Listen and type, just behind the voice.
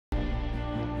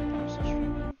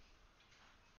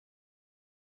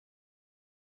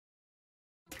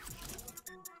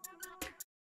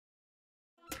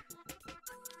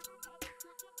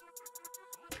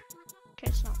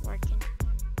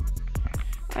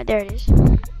Alright, there it is.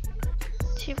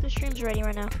 See if the stream's ready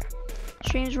right now.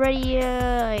 Stream's ready.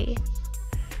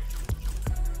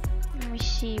 Let me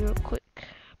see real quick.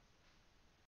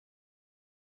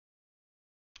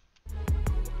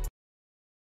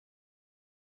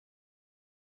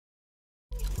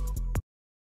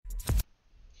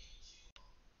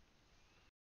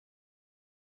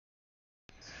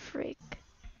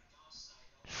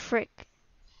 Frick.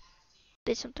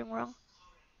 Did something wrong.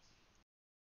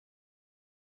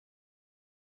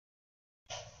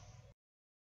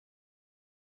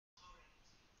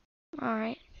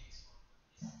 Alright.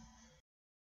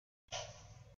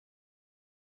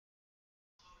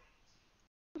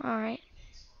 Alright.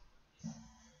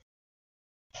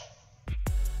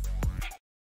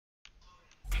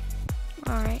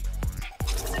 Alright.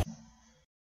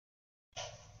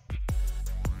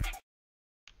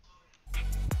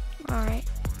 Alright.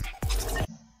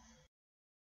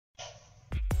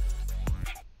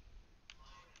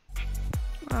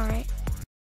 Alright.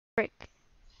 Frick.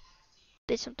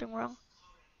 Did something wrong.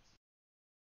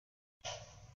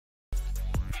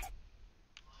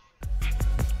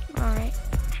 Alright.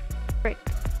 Frick.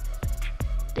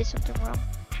 Did something wrong.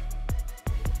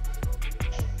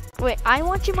 Wait, I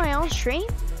want you my own stream?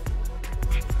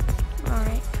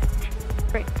 Alright.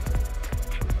 Frick.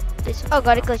 Oh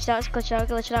god, it glitched out, it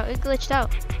glitched out.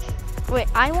 Wait,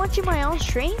 I want you my own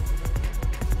stream?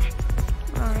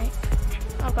 Alright.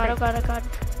 Oh god.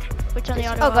 Which on the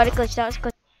audio? Oh god, it glitched out, it's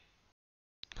glitched.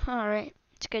 Alright,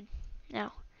 it's good.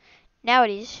 Now it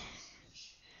is.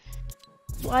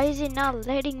 Why is it not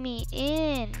letting me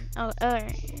in? Oh,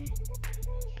 alright.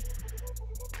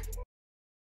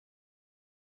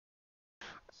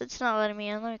 It's not letting me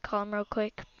in. Let me call him real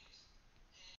quick.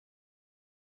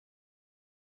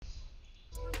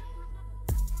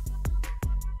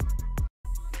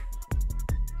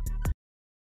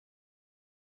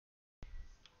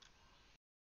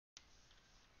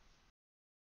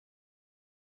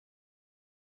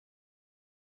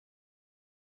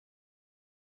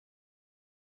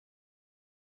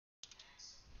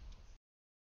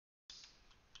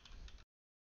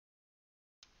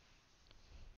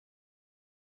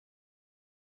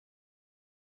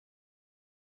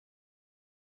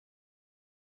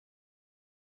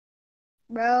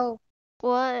 Bro.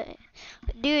 What?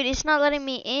 Dude, it's not letting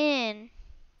me in.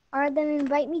 Alright, then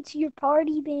invite me to your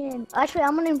party then. Actually,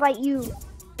 I'm gonna invite you.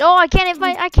 No, I can't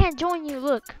invite. I can't join you.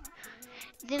 Look.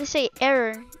 It didn't say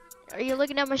error. Are you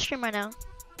looking at my stream right now?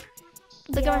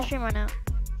 Look at my stream right now.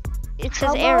 It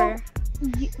says error.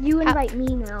 You invite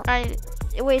me now. Wait,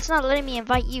 it's not letting me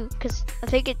invite you because I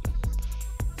think it.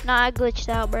 Nah, I glitched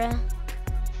out, bruh.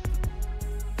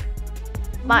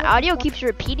 My audio keeps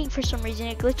repeating for some reason.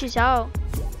 It glitches out.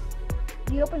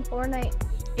 You open Fortnite?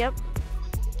 Yep,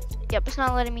 it's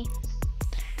not letting me.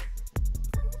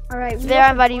 Alright. There,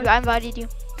 I invited you.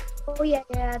 Oh yeah,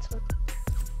 that's what.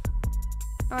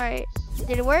 Alright.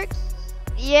 Did it work?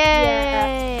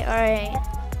 Yay! Alright.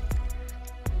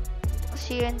 I'll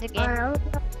see you in the game. Alright,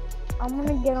 I'm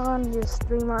gonna get on your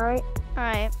stream, alright?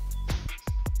 Alright.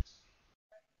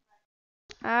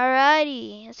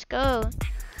 Alrighty, let's go.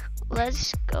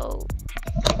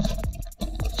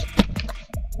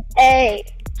 Hey.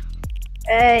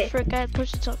 Frick, I had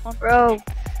push the talk on. Bro,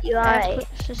 you I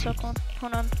push the talk on.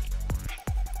 Hold on.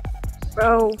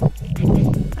 Bro.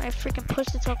 I freaking push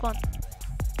the talk on.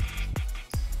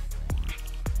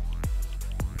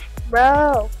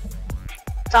 Bro.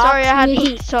 Sorry, I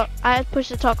had push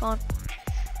the talk on.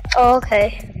 Oh,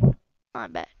 okay. My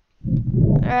bad.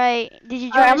 Alright, did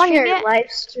you join I'm the on stream your yet?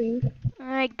 live stream.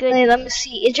 Alright, good. Wait, let me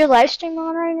see. Is your live stream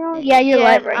on right now? Yeah, you're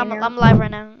live right now. I'm live right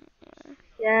now.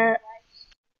 Yeah.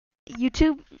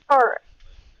 YouTube?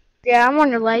 Yeah, I'm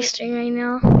on your live stream right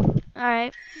now.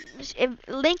 Alright.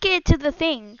 Link it to the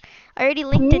thing. I already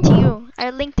linked it to you.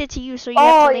 I linked it to you, so you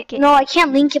have to link it. No, I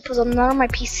can't link it because I'm not on my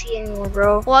PC anymore,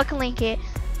 bro. Well, I can link it.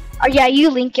 Oh, yeah,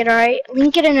 you link it, alright?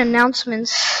 Link it in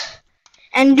announcements.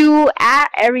 And do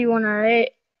at everyone,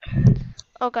 alright?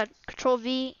 Oh god, Control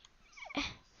V.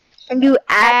 And do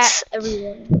at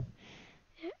everyone.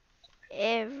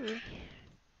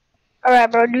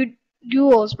 Alright, bro, do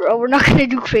duos, bro. We're not gonna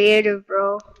do creative,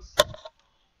 bro.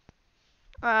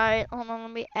 Alright, hold on,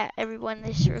 let me add everyone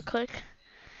this real quick.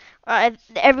 Alright,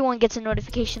 everyone gets a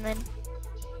notification then.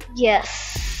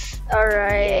 Yes.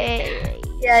 Alright.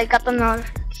 Yeah, I got the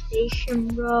notification,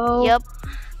 bro. Yep.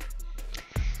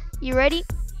 You ready?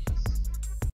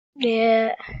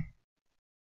 Yeah.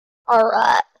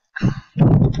 Alright.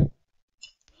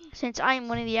 Since I am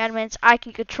one of the admins, I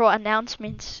can control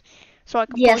announcements. So I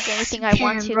can post anything I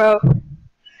want to. Bro.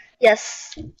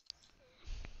 Yes.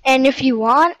 And if you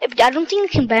want, I don't think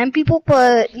you can ban people,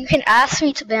 but you can ask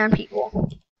me to ban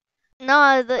people.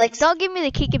 No, don't give me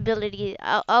the kick ability.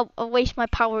 I'll waste my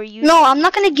power. No, I'm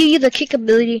not gonna give you the kick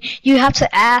ability. You have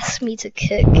to ask me to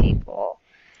kick people.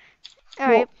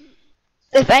 Alright.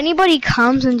 If anybody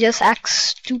comes and just acts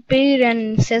stupid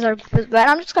and says our group is bad,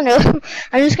 I'm just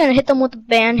gonna hit them with the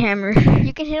ban hammer.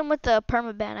 You can hit them with the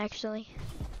permaban actually.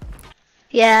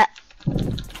 Yeah.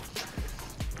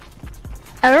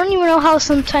 I don't even know how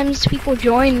sometimes people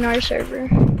join our server.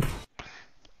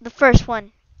 The first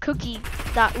one,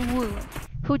 Cookie.woo.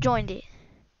 Who joined it?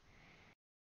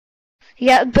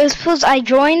 Yeah, because I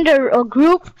joined a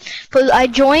group, but I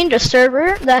joined a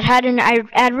server that had an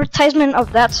advertisement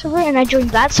of that server, and I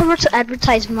joined that server to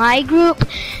advertise my group,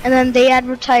 and then they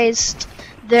advertised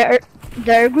their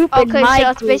group in my so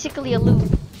it's group. basically a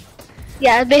loop.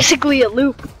 Yeah, basically a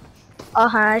loop.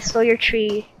 I stole your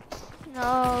tree.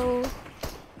 No.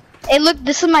 Hey, look,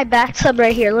 this is my bathtub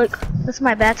right here. Look, this is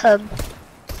my bathtub.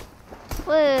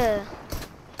 Whoa.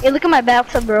 Hey, look at my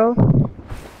bathtub, bro.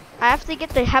 I have to get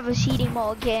the have a seating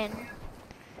mall again.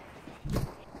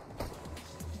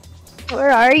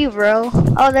 Where are you, bro?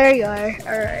 Oh, there you are.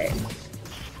 Alright.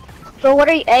 Bro, what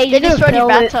are you? Hey, They destroyed your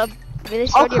bathtub. They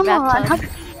destroyed your bathtub. On.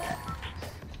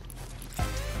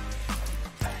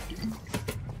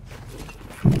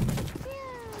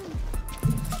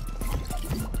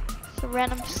 Some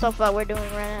random stuff that we're doing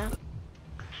right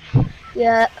now.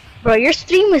 Yeah. Bro, your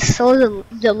stream is so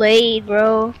delayed,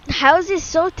 bro. How is it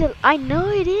so I know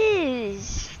it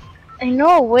is. I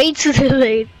know, way too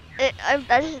delayed.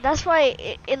 That's why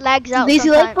it lags out Lazy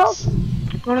sometimes. Lake,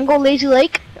 bro? You wanna go Lazy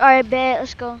Lake? Alright, bet.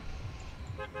 Let's go.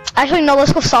 Actually, no,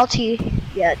 let's go Salty.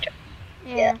 Yeah.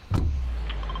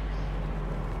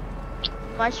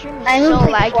 My stream is I'm so gonna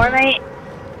play laggy. Fortnite.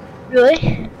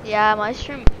 Really? Yeah, my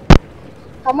stream.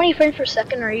 How many frames per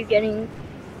second are you getting?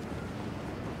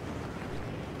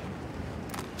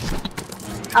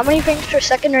 How many frames per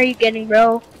second are you getting,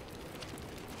 bro?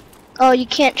 Oh, you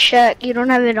can't check. You don't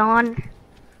have it on.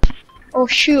 Oh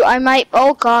shoot, I might.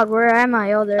 Oh god, where am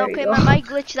I? Oh, there you Okay, go. my mic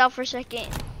glitched out for a second.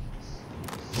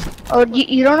 Oh,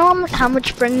 you don't know how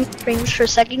much frames per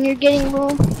second you're getting, bro?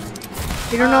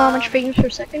 You don't know how much frames per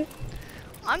second?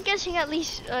 I'm guessing at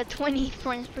least 20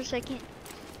 frames per second.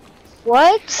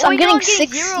 What? Oh, I'm getting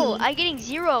 60. Zero. I'm getting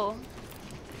 0.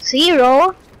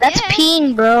 0? That's Yeah.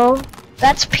 ping, bro.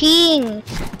 That's ping.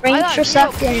 Frames per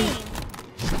 0 second. ping.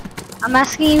 I'm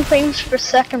asking you frames per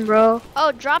second, bro.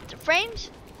 Oh, dropped frames?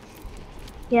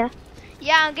 Yeah.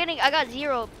 Yeah, I got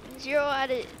 0. 0 out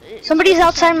of... Somebody's 0%.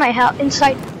 outside my house,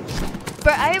 inside.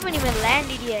 Bro, I haven't even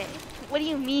landed yet. What do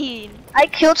you mean? I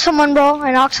killed someone, bro.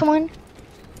 I knocked someone.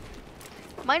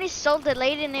 Mine is so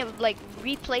delayed and it like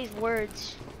replays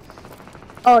words.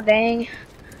 Oh, dang.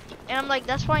 And I'm like,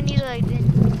 that's why I need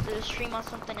to stream on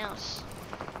something else.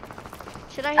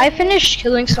 Should I? I finished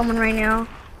killing someone right now.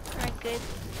 Alright, good.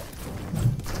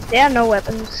 They have no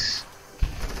weapons.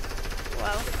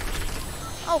 Wow.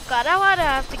 Oh god, I would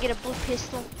have to get a blue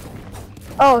pistol.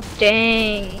 Oh,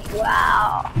 dang.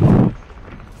 Wow.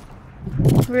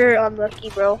 We're unlucky,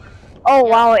 bro. Oh,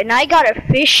 wow. And I got a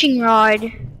fishing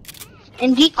rod.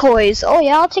 And decoys. Oh,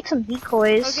 yeah, I'll take some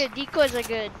decoys. Okay, decoys are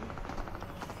good.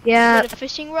 Yeah. But a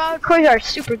fishing rod? Decoys are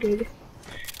super good.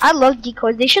 I love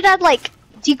decoys. They should have, like,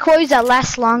 decoys that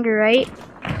last longer, right?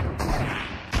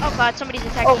 Oh god, somebody's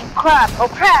attacking. Oh, crap. Oh,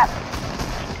 crap.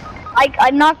 I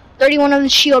knocked 31 on the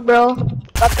shield, bro.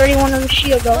 Got 31 on the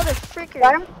shield, bro. Mother fricker.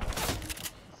 Got him?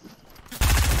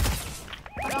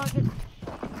 Oh, good.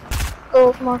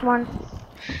 Oh, come on, come on.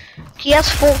 He has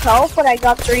full health, but I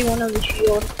got 31 on the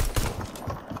shield.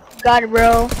 Got it,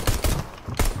 bro.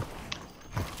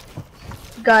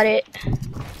 Got it.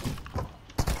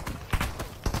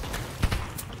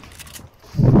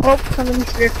 Oh, somebody's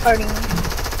third partying.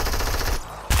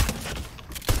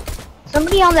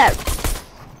 Somebody on that.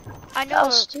 I know.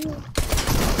 House, too.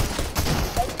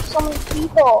 So many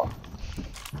people.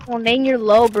 Oh, dang, you're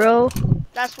low, bro.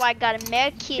 That's why I got a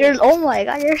med kit. Oh my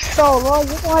god, you're so low.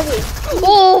 You want it.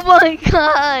 Oh my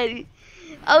god.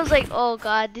 I was like, oh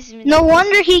god, this is No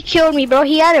wonder he killed me, bro.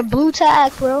 He had a blue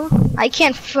tack, bro. I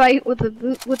can't fight with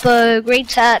a great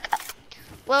tack.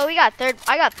 Well, I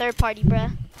got third party,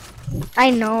 bruh. I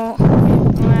know.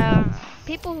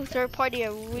 People who third party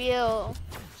are real,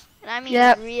 and I mean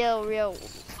real,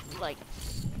 like.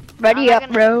 Ready up,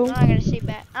 bro. I'm not gonna say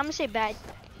bad. I'm gonna say bad.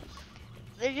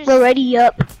 They're just. Bro, ready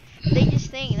up. They just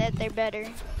think that they're better.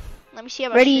 Let me see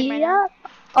how I Ready stream right up.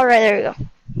 Alright, there we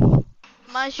go.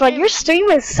 My stream, But your stream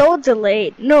is so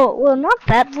delayed. No, well, not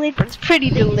that delayed, but it's pretty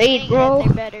they just delayed, think bro. that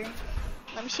they're better.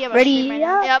 Let me see how I Ready stream right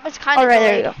now. up. Yep, it's kind of Alright,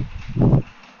 delayed. there we go.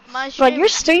 My But stream, your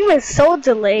stream is so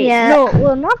delayed. Yeah. No,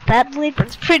 well, not that delayed, but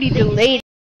it's pretty delayed.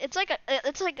 it's like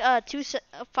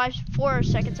 4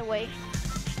 seconds away.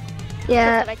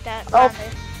 Yeah. Something like that. Oh. around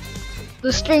there.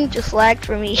 The stream just lagged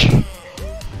for me.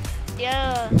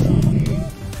 Yeah. Look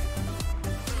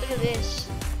at this.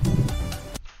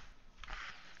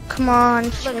 Come on,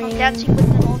 Look, I'm stream. dancing with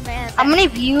an old man. How many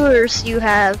viewers do you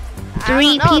have? I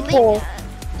 3 don't know, people.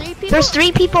 3 people? There's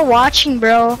 3 people watching,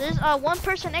 bro. There's 1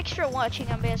 person extra watching,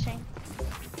 I'm guessing.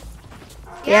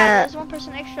 Yeah. There's 1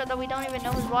 person extra that we don't even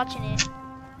know who's watching it.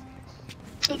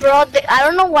 Bro, I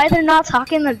don't know why they're not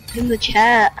talking in the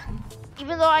chat.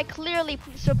 Even though I clearly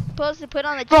supposed to put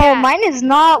on the Bro, chat. mine is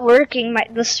not working,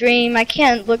 the stream. I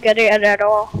can't look at it at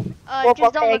all. Well,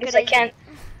 just don't okay, I look guess at I it. can't.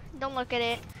 Don't look at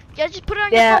it. Yeah, just put it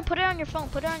on Yeah. your phone. Put it on your phone.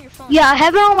 Put it on your phone. Yeah, I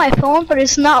have it on my phone, but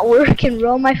it's not working,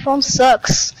 bro. My phone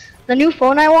sucks. The new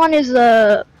phone I want is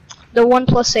the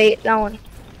OnePlus 8. That one.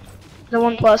 The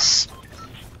Okay. OnePlus.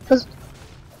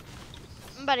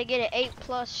 I'm about to get an 8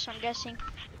 plus, I'm guessing.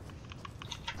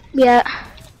 Yeah.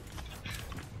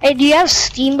 Hey, do you have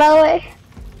Steam, by the way?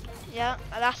 Yeah,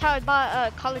 that's how I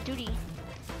bought Call of Duty.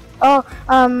 Oh,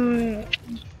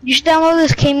 you should download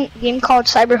this game called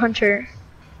Cyber Hunter.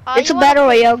 It's a you wanna- battle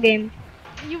royale game.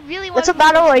 You really want? It's a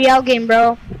battle royale game,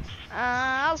 bro.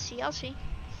 I'll see. You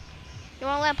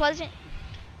want to land Pleasant?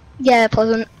 Yeah,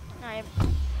 Pleasant. Alright.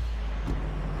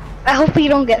 I hope you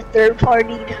don't get third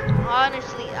partied.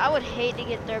 Honestly, I would hate to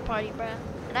get third party, bro.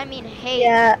 And I mean hate.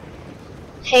 Yeah.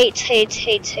 Hates.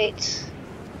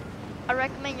 I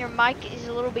recommend your mic is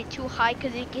a little bit too high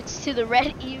because it gets to the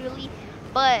red easily.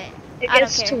 But It I don't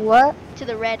gets care. to what? To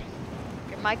the red.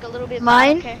 Your mic a little bit.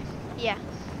 Mine? Okay. Yeah.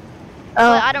 Oh.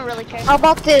 But I don't really care. How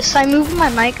about this? I moved my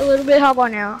mic a little bit. How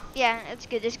about now? Yeah, it's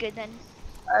good. It's good then.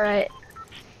 Alright.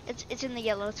 It's in the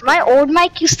yellow. It's My good. old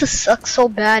mic used to suck so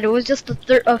bad. It was just a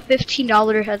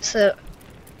 $15 headset.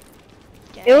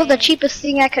 It was the Dang. cheapest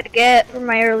thing I could get for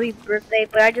my early birthday,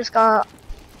 but I just got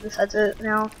this headset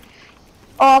now.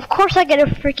 Oh, of course I get a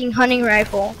freaking hunting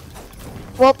rifle.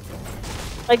 Well,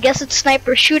 I guess it's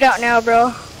sniper shootout now,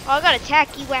 bro. Oh, I got a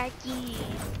tacky wacky.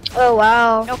 Oh,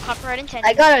 wow. No copyright intended.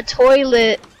 I got a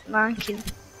toilet. Monkey.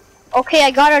 Okay,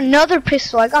 I got another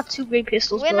pistol. I got 2 big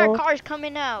pistols, When bro. are cars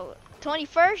coming out?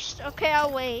 21st? Okay,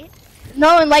 I'll wait.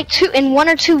 No, in 1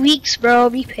 or 2 weeks,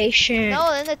 bro. Be patient. No,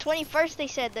 then the 21st they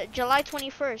said, that July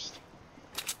 21st.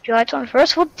 July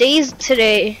 21st? What day is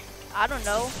today? I don't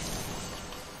know.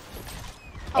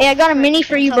 Hey, I got a frick, mini you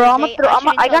for didn't you, tell bro. the date. I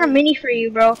shouldn't got tell a the- mini for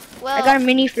you, bro. Well, I got a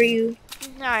mini for you.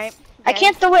 alright. I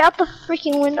can't throw it out the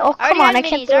freaking window. Oh, I come on, already I had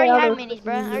can't minis. throw I it already out had of the minis,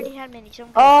 bro. I freaking already window. had minis. So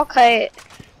I'm good. Okay.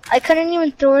 I couldn't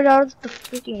even throw it out of the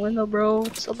freaking window, bro.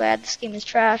 It's so bad. This game is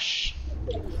trash.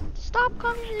 Stop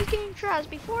calling this game trash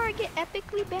before I get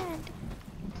epically banned.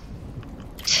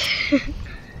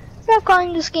 Stop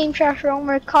calling this game trash, or I'm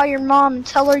gonna call your mom and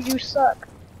tell her you suck.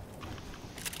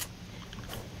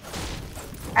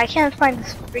 I can't find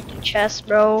this freaking chest,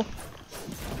 bro.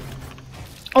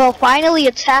 Well, finally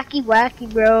a tacky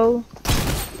wacky, bro.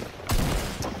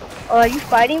 Oh, are you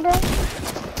fighting, bro?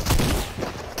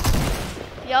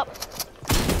 Yup.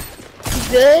 You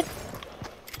good?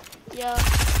 Yeah.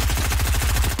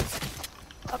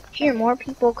 I hear more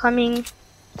people coming.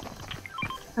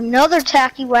 Another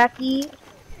tacky wacky.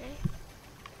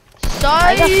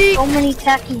 I got Sorry. so many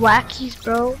tacky wackies,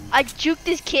 bro. I juked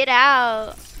this kid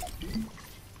out.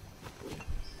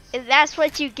 And that's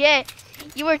what you get.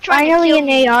 You were trying Finally to kill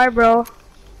me. an AR, bro.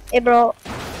 Hey, bro.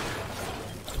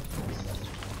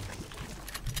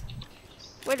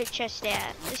 Where the chest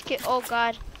at? This kid. Oh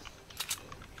God.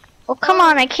 Oh, come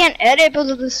on. I can't edit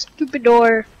because of this stupid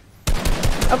door.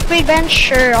 Upgrade bench?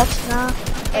 Sure, I'll not.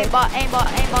 Aimbot, aimbot,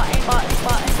 aimbot, aimbot,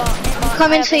 aimbot, aimbot, aimbot. I'm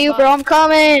coming to you, bro. I'm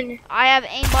coming. I have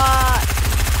aimbot.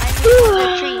 I need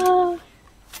the tree.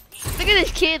 Look at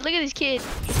this kid. Look at this kid.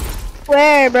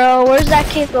 Where, bro? Where's that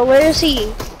kid, bro? Where is he?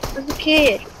 Where's the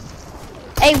kid?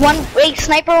 Hey, wait,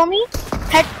 sniper on me?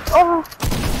 Head, oh.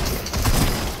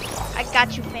 I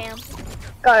got you, fam.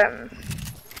 Got him.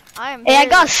 I am. Hey, I very-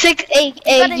 got 6, got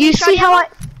any you see shoddy how ammo?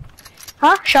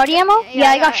 Huh? Shoddy ammo? Yeah, Yeah,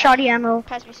 I I got got- shoddy ammo.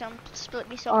 Pass me some. Split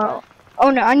me some. bro. Oh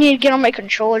no, I need to get on my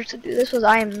controller to do this because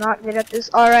I am not good at this.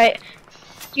 Alright.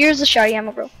 Here's the shoddy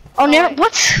ammo, bro. Oh, no, Alright.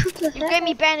 what? the You heck? gave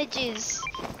me bandages.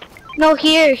 No,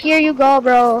 here you go,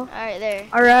 bro. Alright, there.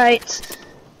 Alright.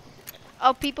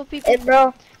 Oh, people. Hey,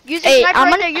 bro. Use your Hey, sniper I'm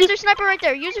right gonna there. Use your sniper right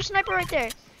there. Use your sniper right there.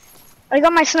 I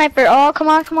got my sniper. Oh, come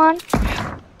on.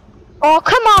 Oh,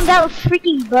 come on, that was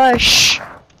freaking bush.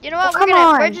 You know what? Oh, come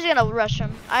we're on. just gonna rush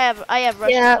them. I have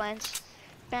rushing Yeah. plans.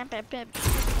 Bam, bam, bam.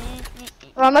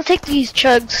 Well, I'm gonna take these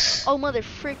chugs. Oh, mother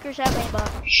frickers have aimbot.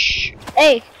 Shh.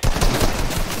 Hey.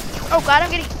 Oh god,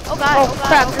 I'm getting. Oh god. Oh,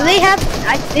 crap! Oh, Do they have?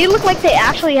 They look like they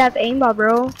actually have aimbot,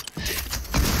 bro.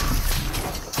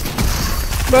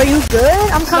 Bro, you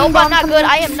good? I'm coming. Nope, I'm not good.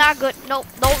 I am not good. Nope,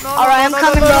 no. Alright, I'm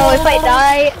coming, bro. If I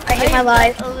die, I hate my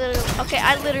life. Okay,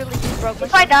 I literally just broke myself.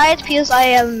 If I die, it's because I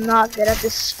am not good at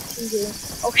this game.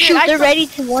 Oh shoot, they're ready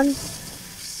to win.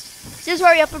 Just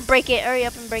hurry up and break it. Hurry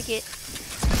up and break it.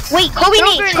 Wait, Kobe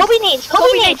nades, Kobe nades,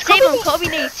 Kobe nades, save him, Kobe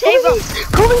nades, save him.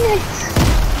 Kobe nades.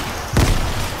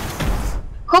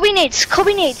 Kobe nades,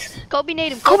 Kobe nades. Kobe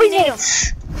nade him, Kobe nade him.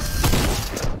 nades.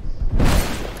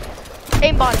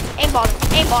 Aimbot him, aimbot him,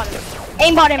 aimbot him.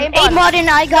 Aimbot him, aimbot him,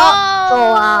 I got. No,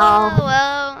 Oh wow.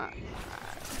 Well.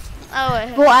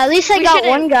 Well, at least I got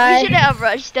one guy. We should have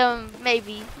rushed them,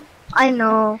 maybe. I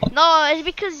know. No, it's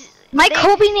because my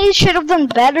Kobe nades should have done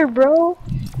better, bro.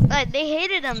 Like, they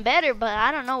hated him better, but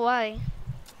I don't know why.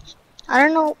 I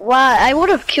don't know why. I would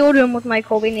have killed him with my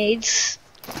Kobe nades.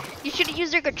 You should have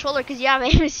used your controller because you have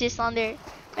aim assist on there.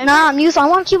 Nah, I'm using. I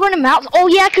want keyboard and mouse. Oh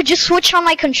yeah, I could just switch on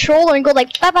my controller and go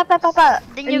like ba ba ba ba ba.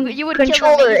 Then you would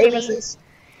controller kill them aim assist.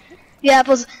 Yeah,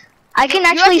 because I can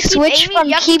actually switch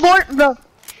from keyboard, bro.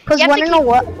 Because wanna know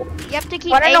what? You have to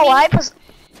keep. Wanna know why? Because okay.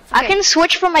 I can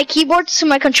switch from my keyboard to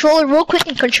my controller real quick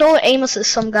and controller aim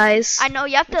assist some guys. I know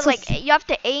you have to you have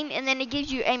to aim and then it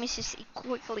gives you aim assist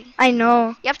quickly. I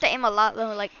know. You have to aim a lot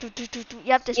though, like you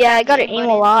have to. Yeah, I gotta aim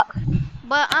a lot.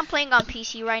 But I'm playing on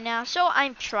PC right now, so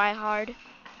I'm try hard.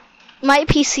 My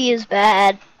PC is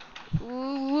bad.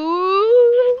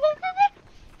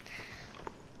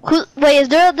 Wait, is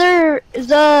the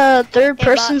third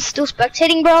person still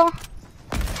spectating, bro?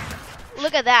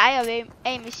 Look at that, I have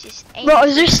aim assist. Bro,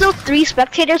 is there still 3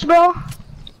 spectators, bro?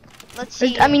 Let's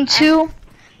see. I mean 2.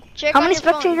 Check How many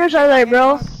spectators are there,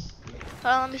 bro? Hold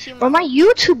on, let me see. Bro, my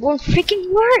YouTube won't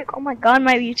freaking work. Oh my god,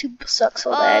 my YouTube sucks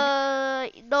so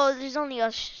bad. No, there's only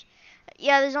us.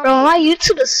 Yeah, there's only. Bro, my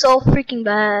YouTube is so freaking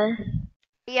bad.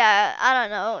 Yeah, I don't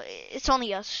know. It's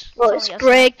only us. Bro, it's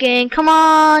breaking. Come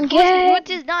on, get.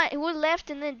 Who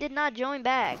left and then did not join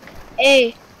back?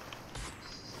 Hey.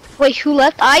 Wait, who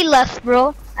left? I left,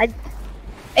 bro.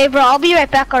 Hey, bro, I'll be right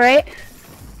back. All right.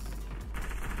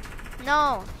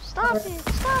 No, stop it!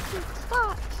 Stop it!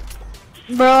 Stop.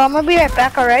 Bro, I'm gonna be right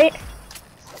back. All right.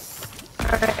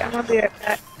 All right, I'm gonna be right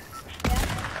back.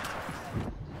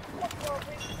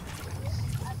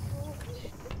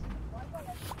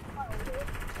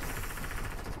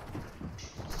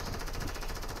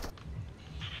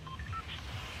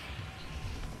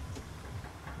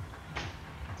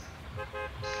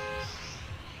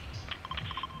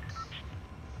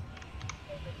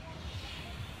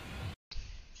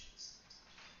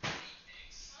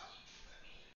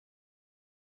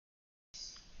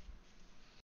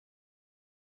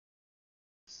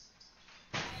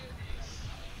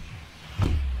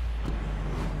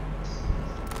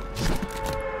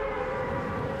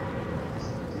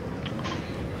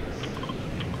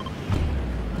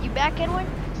 Back, Edwin?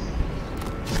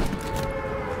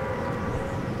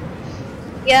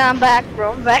 Yeah, I'm back,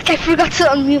 bro. I'm back. I forgot to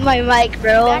unmute my mic,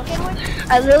 bro. Back, Edwin?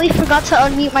 I literally forgot to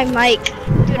unmute my mic.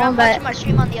 Dude, I'm watching my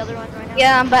stream on the other one right now.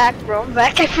 Yeah, I'm back, bro. I'm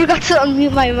back. I forgot to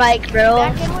unmute my mic, bro.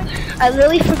 Back, Edwin? I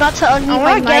literally forgot to unmute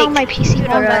my mic. Get on my PC, dude,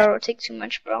 it would take too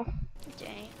much, bro.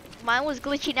 Dang. Mine was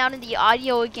glitching out in the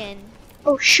audio again.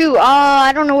 Oh shoot!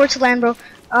 I don't know where to land, bro.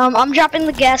 I'm dropping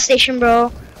the gas station,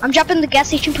 bro. I'm dropping the gas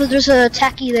station because there's a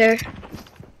tacky there.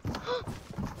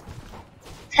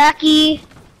 Tacky.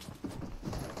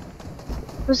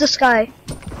 Where's this guy?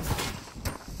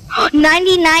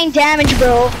 99 damage,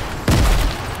 bro.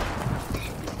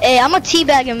 Hey, I'm gonna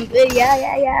teabag him. Yeah.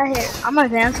 Here, I'm gonna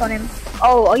advance on him.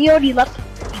 Oh, you already left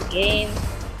the game.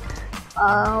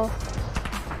 Oh.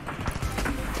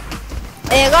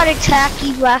 Hey, I got a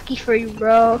tacky wacky for you,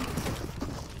 bro.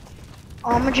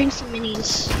 Oh, I'm gonna drink some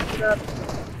minis. What up?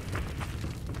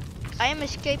 I am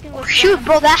escaping with. Shoot,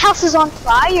 bro, that house is on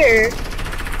fire.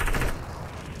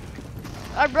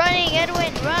 I'm running,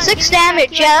 Edwin, run. 6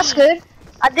 damage, yeah, that's good.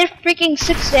 I did freaking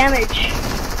 6 damage.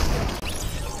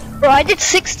 Bro, I did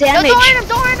 6 damage. No,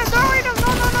 don't hit him.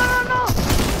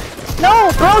 No.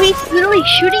 No, bro, he's literally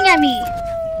shooting at me.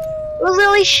 He was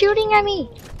literally shooting at me.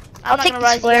 I'll take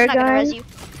the flare gun.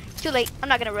 Too late, I'm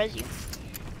not gonna res you.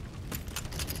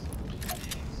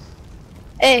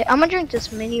 Hey, I'm gonna drink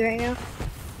this mini right now.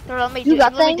 No, let me do it.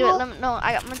 I'm gonna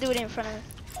do it in front of him.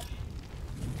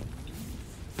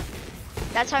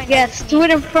 That's how. Yes, do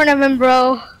it in front of him,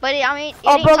 bro. But I mean.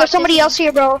 Oh, bro, there's somebody else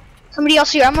here, bro. Somebody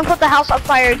else here. I'm gonna put the house on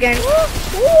fire again.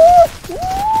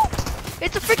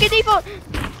 It's a freaking depot.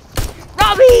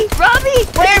 Robbie!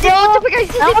 Where, bro?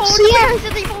 I don't see him.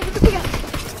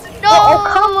 No! Oh,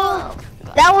 come on.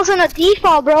 god. That wasn't a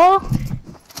default, bro.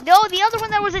 No, the other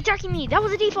one that was attacking me. That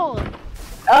was a default.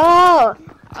 Oh.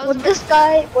 Well, this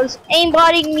guy was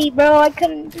aimbotting me, bro. I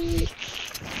couldn't do it.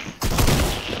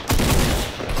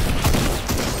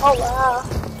 Oh wow.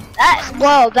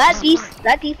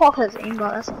 That default has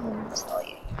aimbot. That's what I'm gonna tell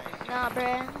you. Nah,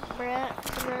 bruh.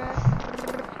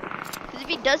 Because if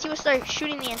he does, he will start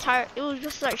shooting the entire. It will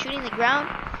just start shooting the ground.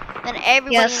 Then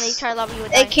everybody in the entire lobby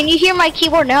would die. Hey, can you hear my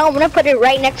keyboard now? I'm gonna put it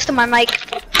right next to my mic.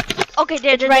 Okay,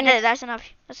 there. That's enough.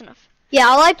 That's enough. Yeah,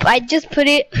 I just put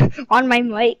it on my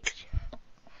mic.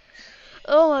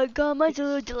 Oh my god, mine's a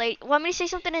little delayed. Want me to say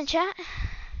something in chat?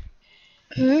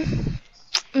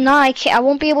 No, I can't. I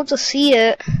won't be able to see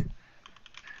it.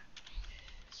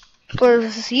 Because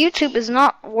YouTube is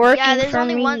not working for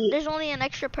me. There's only an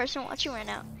extra person watching right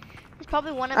now. It's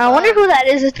probably one of I wonder who that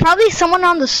is. It's probably someone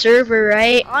on the server,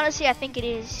 right? Honestly, I think it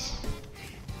is.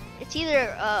 It's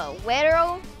either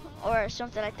Wero or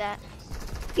something like that.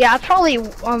 Yeah, probably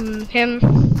him.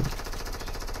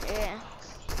 Yeah.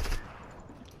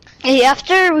 Hey,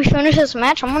 after we finish this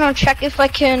match, I'm gonna check if I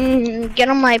can get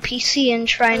on my PC and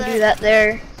try and do that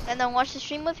there. And then watch the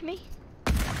stream with me?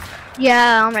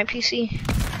 Yeah, on my PC.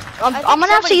 I'm gonna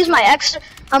have to use my extra.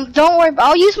 Don't worry,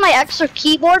 I'll use my extra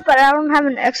keyboard, but I don't have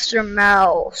an extra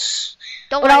mouse.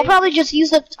 Don't worry. I'll probably just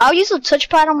use I'll use the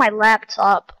touchpad on my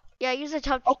laptop. Yeah, use the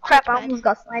touchpad. Oh crap! I almost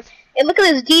got sniped. Hey, look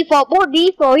at this default. More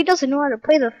default. He doesn't know how to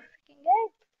play the freaking game.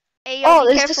 Hey, yo,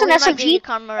 is this an SMG?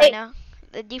 Right now.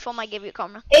 The default might give you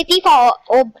karma. Hey, default.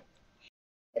 Oh,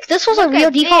 if this was a real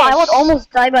default, I would almost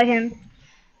die by him.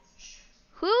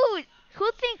 Who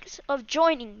thinks of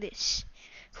joining this?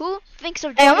 Who thinks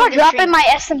of joining? Hey, I'm gonna drop in my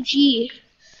SMG.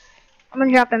 I'm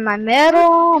gonna drop in my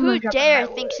medal. Who dare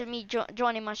thinks of me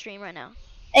joining my stream right now?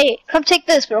 Hey, come take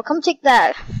this, bro. Come take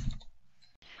that.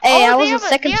 Hey, I was the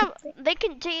second. They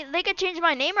can change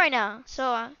my name right now.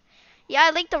 So, yeah,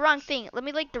 I linked the wrong thing. Let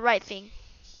me link the right thing.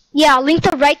 Yeah, link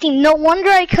the right thing. No wonder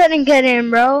I couldn't get in,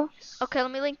 bro. Okay,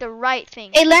 let me link the right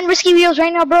thing. Hey, land risky wheels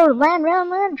right now, bro.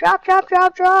 Land. Drop.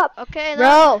 Okay,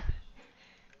 bro.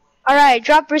 Alright,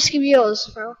 drop risky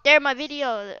wheels, bro. There, my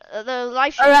video, the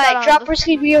live stream. Alright, drop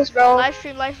risky wheels, bro. Live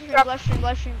stream.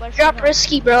 Drop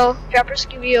risky, bro. Drop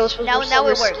risky wheels. Now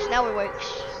it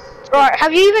works. Bro,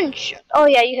 have you even? Oh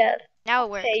yeah, you have. Now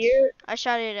it works. Okay, I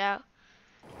shot it out.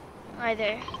 Right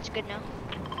there. It's good now.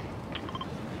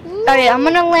 Alright, I'm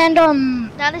gonna land on.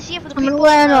 Now to see if the people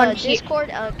on Discord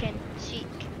can see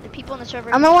the people on the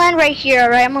server. I'm gonna land right here.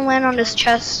 Alright, I'm gonna land on this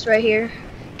chest right here.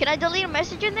 Can I delete a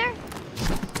message in there?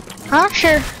 Huh?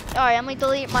 Sure. Alright, I'm gonna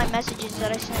delete my messages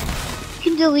that I sent.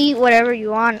 You can delete whatever you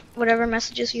want, whatever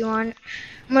messages you want.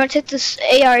 I'm gonna take this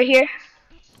AR here.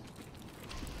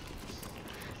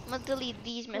 I'm gonna delete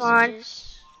these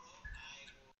messages.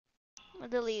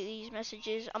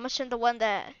 I'm gonna send the one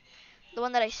that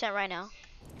I sent right now.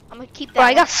 I'm gonna keep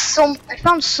that. Bro, I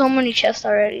found so many chests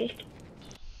already.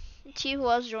 Let's see who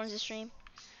else joins the stream.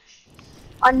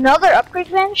 Another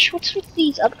upgrade bench? What's with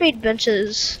these upgrade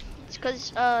benches? It's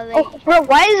cause Oh, bro,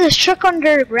 why is this truck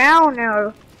underground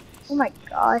now? Oh my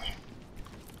gosh.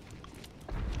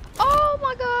 Oh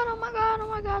my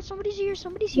god, somebody's here.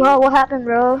 Bro, what happened,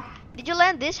 bro? Did you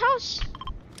land this house?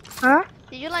 Huh?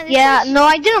 Did you land this house? Yeah, no,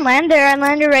 I didn't land there. I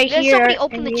landed right here. Somebody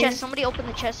opened the chest. Somebody opened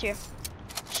the chest here.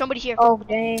 Somebody here. Oh,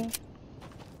 dang.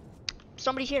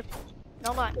 Somebody's here.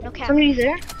 No lie, no cap. Somebody's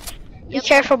there? Be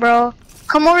careful, bro.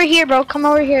 Come over here, bro. Come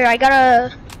over here. I got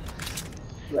a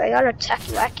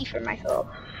tacky for myself.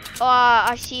 Oh,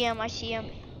 I see him.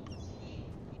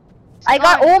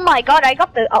 Oh my god, I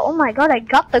got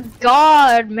the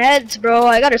god meds, bro.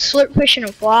 I got a slurp fish and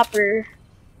a flopper.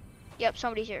 Yep,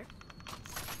 somebody's here.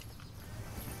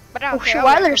 But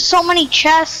why are there so many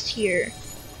chests here?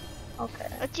 Okay.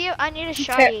 Let's see. I need a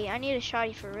shotty. I need a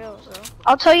shotty for real, so.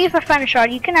 I'll tell you if I find a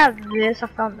shotty. You can have this. I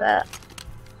found that.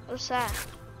 What's that?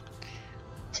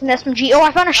 It's an SMG. Oh,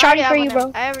 I found a shotty for you,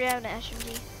 bro. I already have an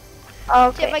SMG.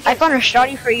 Okay. I found a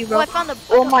shotty for you, bro.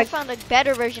 Oh, I found a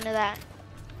better version of that.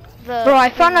 Bro, I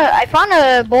found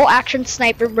a bolt action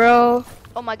sniper, bro.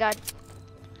 Oh my god.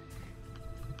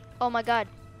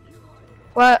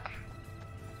 What?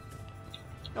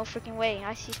 No freaking way.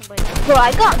 I see somebody. Bro,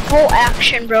 I got bolt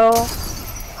action, bro.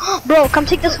 Bro, come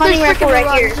take this hunting rifle right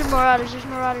here. There's marauders.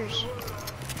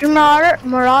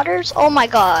 Marauders? Oh my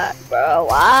god, bro.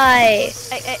 Why?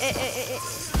 Hey.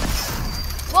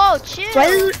 Whoa, chill.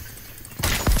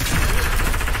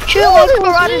 Chill, there's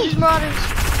marauders.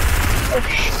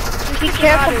 Be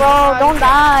careful, bro. Don't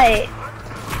die.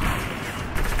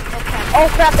 Oh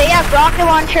crap, they have rocket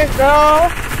launchers, bro.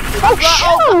 Oh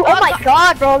shoot! Oh my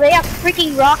god, bro. They have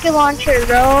freaking rocket launchers,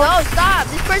 bro. No, stop.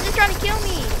 This person's trying to kill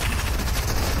me.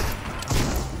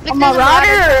 Look, A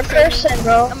marauder or a person,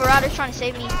 bro? A marauder's trying to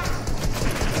save me.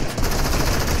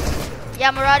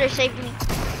 Yeah, marauder saved me.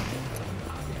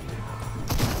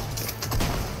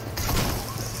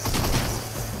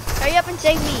 Hurry up and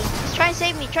save me. Just try and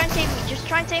save me. Try and save me. Just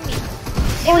try and save me.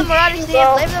 Leave the marauders to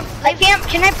him. Leave them.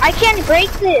 I can't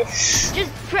break this.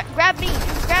 Just grab me.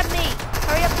 Just grab me.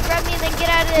 Hurry up and grab me and then get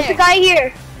out of there. There's a guy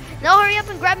here. No, hurry up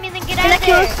and grab me and then get out of there.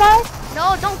 Can I kill this guy?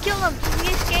 No, don't kill him. Just me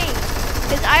escape.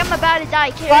 Because I am about to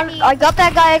die. I got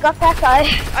that guy. I got that guy.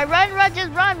 Run.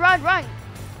 Just run.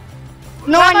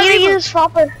 No, grab I need to use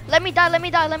flopper. Let me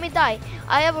die.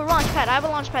 I have a launch pad.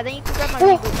 Then you can grab my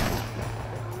reboot.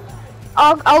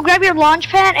 I'll grab your launch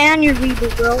pad and your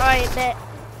reboot, bro. Alright, bet.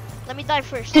 Let me die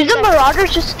first. Did the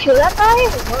marauders just kill that guy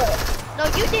or what? No,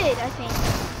 you did, I think.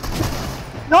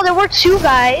 No, there were 2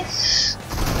 guys.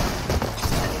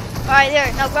 Alright,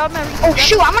 there. Now grab my reboot. Oh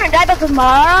shoot, I'm gonna die by the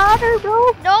marauder,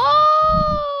 bro. No!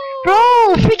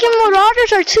 Bro, freaking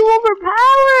marauders are too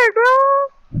overpowered, bro.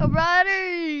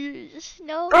 Marauders.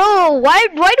 No. Bro, why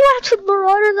do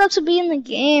marauders have to be in the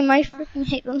game? I freaking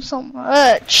hate them so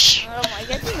much. Oh my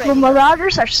god, The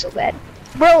marauders are so bad.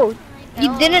 Bro,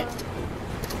 you didn't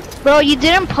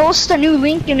post a new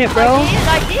link in it, bro.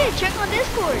 I did. Check on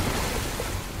Discord.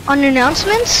 On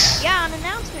announcements? Yeah, on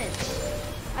announcements.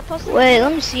 I posted. Wait,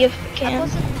 let me see if I can. I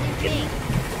posted the thing.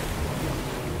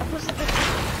 I posted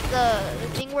the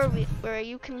thing where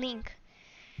you can link.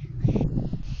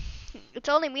 It's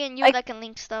only me and you that can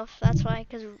link stuff. That's why,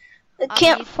 because I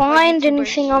can't find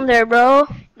anything on there, bro.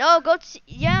 No, go to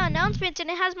announcements, and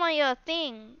it has my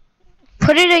thing.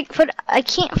 I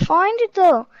can't find it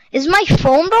though. Is my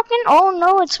phone broken? Oh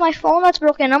no, it's my phone that's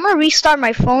broken. I'm gonna restart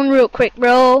my phone real quick,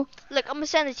 bro. Look, I'm gonna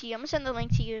send it to you. I'm gonna send the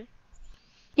link to you.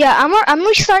 Yeah, I'm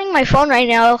restarting my phone right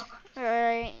now.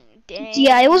 Alright, dang.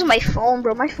 Yeah, it was my phone,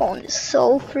 bro. My phone is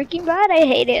so freaking bad. I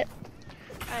hate it.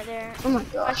 Right there. Oh my I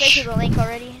gosh. sent you the link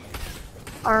already.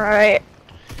 Alright.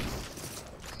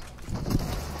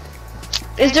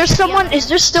 Is there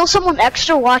still someone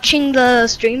extra watching the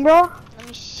stream, bro? Let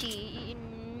me see.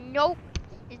 Nope.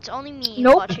 It's only me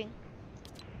watching.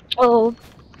 Oh.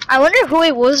 I wonder who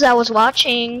it was that was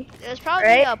watching. It was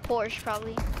probably a Porsche,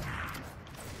 probably.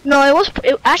 No, it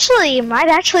might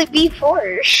actually be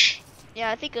Porsche.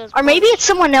 Yeah, I think it was Or maybe it's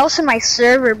someone else in my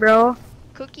server, bro.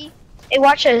 Cookie? Hey,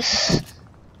 watch this.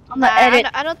 I'm gonna edit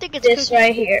I don't think it's this Cookie.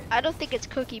 right here. I don't think it's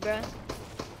Cookie, bro.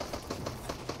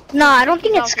 No, I don't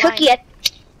think it's Cookie.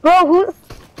 Bro,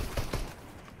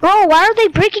 why are they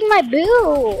breaking my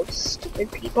build?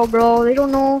 Stupid people, bro. They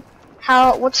don't know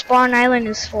what Spawn Island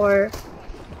is for.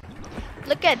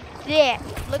 Look at that.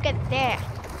 Look at that.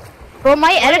 Bro,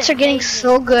 my edits are getting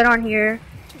so good on here.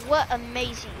 What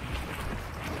amazing.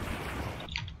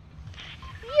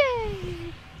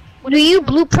 Yay. Do you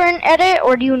blueprint edit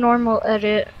or do you normal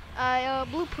edit? I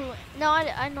blueprint. No,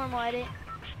 I normal edit.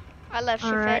 I left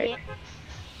shift edit.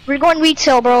 We're going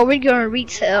retail, bro. We're going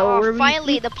retail. Oh,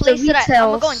 finally, the place that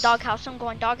I'm going doghouse. I'm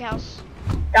going doghouse.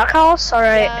 Doghouse?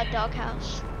 Alright. Yeah,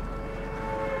 doghouse.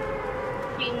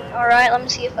 Alright, let me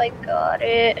see if I got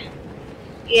it.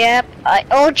 Yep.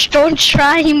 Don't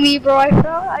try me, bro.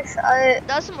 I saw it.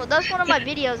 That's one of my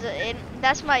videos. And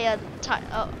that's my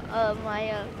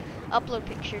upload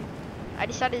picture. I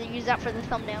decided to use that for the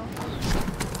thumbnail.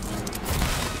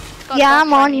 Yeah,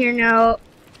 I'm on here now.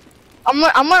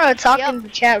 I'm gonna talk in the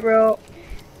chat, bro.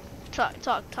 Talk,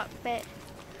 bet.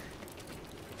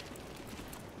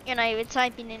 You're not even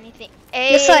typing anything.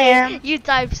 Yes, I am. You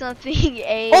type something.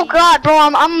 Oh God, bro,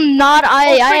 I'm not.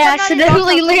 I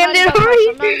accidentally landed.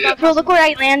 Bro, look where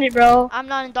I landed, bro. I'm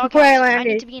not in doghouse. Look where I landed.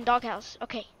 I need to be in doghouse.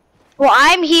 Okay. Well,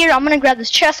 I'm here. I'm gonna grab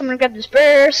this chest. I'm gonna grab this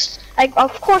burst.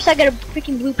 Of course, I got a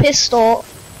freaking blue pistol.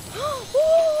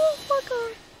 Oh my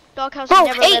God. Doghouse. Bro,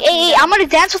 hey, I'm gonna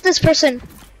dance with this person.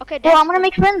 Okay, bro, I'm gonna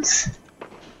make friends.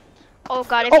 Oh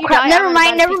God, if you crap, die, never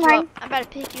mind. I'm about to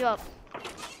pick you up.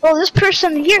 Bro, this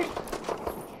person here.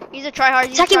 He's a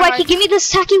tryhard. Takiwaki, give me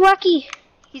this Takiwaki.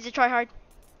 He's a tryhard.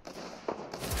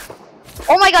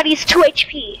 Oh my God, he's 2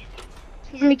 HP.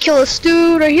 Let me kill this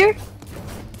dude right here.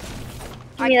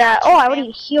 Give me that.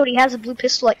 Oh, he already has a blue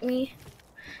pistol like me.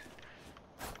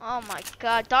 Oh my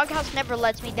God, doghouse never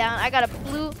lets me down. I got a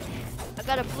blue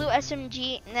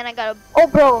SMG, and then I got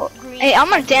a green. Hey, I'm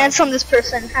gonna dance on this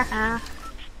person. Haha.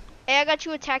 Hey, I got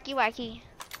you a Takiwaki.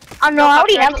 Oh no, I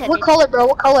already have. What color, bro?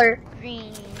 What color?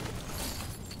 Green.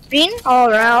 Green?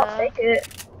 Alright, I'll take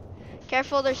it.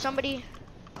 Careful, there's somebody.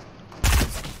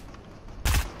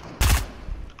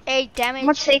 Hey, damage. I'm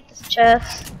gonna take this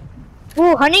chest.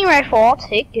 Ooh, hunting rifle, I'll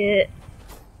take it.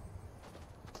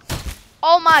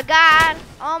 Oh my God.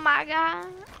 Oh my God.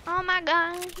 Oh my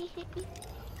God.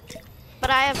 But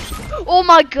I have. Oh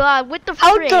my god, what the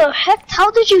How frick? the heck? How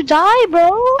did you die, bro?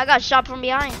 I got shot from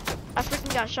behind. I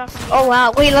freaking got shot from behind. Oh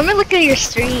wow. Wait, let me look at your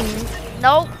stream.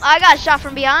 No, I got shot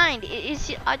from behind.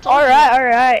 I told you.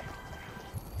 Alright.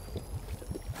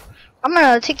 I'm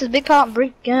gonna take this big pot and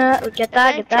get that, get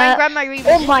Try and that. grab my reboot.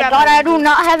 Oh Just my grab god, I do reboot.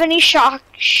 not have any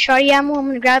shoddy ammo. I'm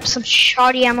gonna grab some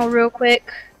shoddy ammo real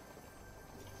quick.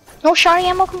 No shoddy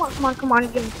ammo? Come on.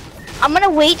 Give me. I'm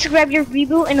gonna wait to grab your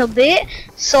reboot in a bit,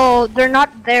 so they're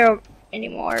not there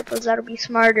anymore, because that'll be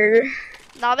smarter.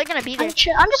 No, they're gonna be there.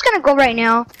 I'm just gonna go right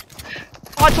now.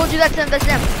 Oh, I told you that's them. That's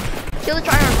them. Kill the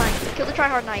tryhard knight. Kill the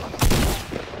tryhard knight.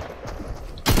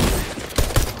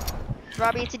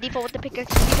 Robbie, it's a default with the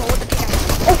pickaxe.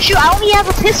 Oh shoot, I only have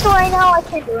a pistol right now. I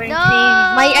can't do anything. No.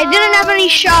 I didn't have any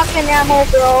shotgun ammo,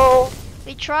 bro.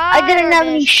 We tried. I didn't have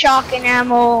any our shotgun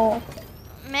ammo.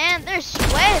 best. Man, there's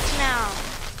sweats now.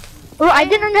 Bro, I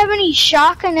didn't have any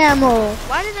shotgun ammo.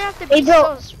 Why did it have to be Hey,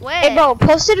 bro. so sweat? Hey bro,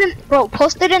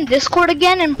 post it in Discord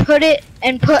again and put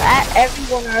at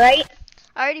everyone, alright?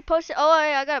 I already posted. Oh,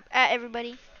 yeah, I got at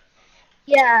everybody.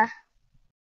 Yeah.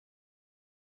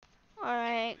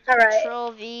 Alright. Alright.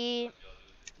 Control V.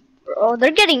 Bro,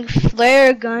 they're getting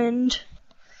flare gunned.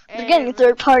 They're getting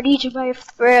third party to buy a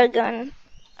flare gun.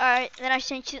 Alright, then I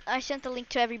sent the link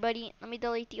to everybody. Let me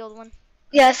delete the old one.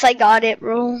 Yes, I got it,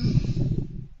 bro.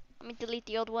 Let me delete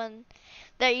the old one.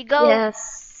 There you go.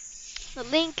 Yes. The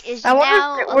link is I wonder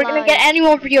now if we're gonna alive. get any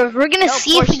more videos. We're gonna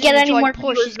see if we get any more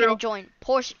Porsche videos, is gonna bro. join.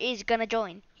 Porsche is gonna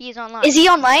join. He is online. Is he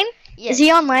online? Yes. Is he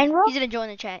online, bro? He's gonna join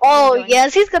the chat. Oh, He's gonna join.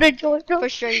 yes, he's gonna join, bro. For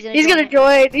sure he's gonna He's join. gonna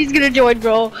join. He's gonna join,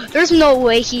 bro. There's no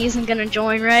way he isn't gonna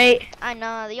join, right? I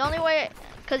know. The only way,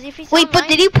 cause if he's Wait, online, but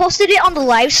did you posted it on the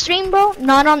live stream, bro?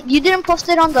 Not on. You didn't post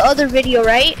it on the other video,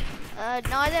 right?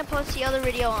 no, I didn't post the other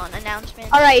video on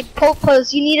announcement. All right,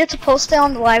 post. You needed to post it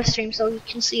on the live stream so you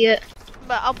can see it.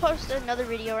 But I'll post another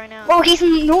video right now. Oh,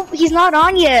 he's not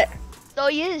on yet. Oh,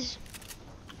 he is.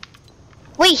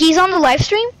 Wait, he's on the live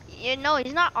stream? Yeah, no,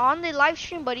 he's not on the live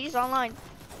stream, but he's online.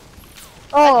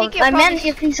 Oh, think it I meant probably-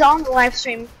 if he's on the live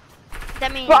stream.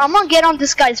 That means. Bro, I'm gonna get on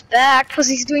this guy's back because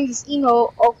he's doing this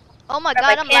emo. Oh my crap,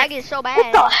 god, I I'm can't- lagging so bad.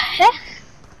 What the heck?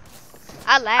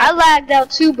 I I lagged. lagged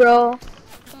out too, bro.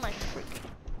 Oh my freak.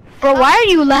 Bro, why are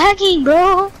you lagging,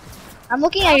 bro? I'm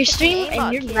looking at your Stop stream with the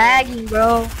and you're aimbot, kid. lagging,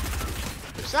 bro.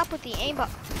 Stop with the aimbot.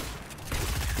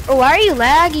 Bro, why are you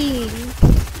lagging?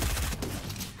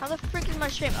 How the frick is my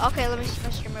stream? Okay, let me see my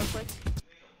stream real quick.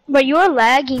 But you're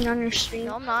lagging on your stream.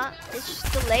 No, I'm not. It's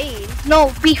just delayed.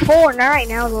 No, before, not right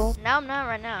now, though. No, I'm not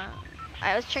right now.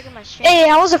 I was checking my stream. Hey,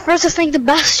 I was the first to thank the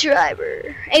best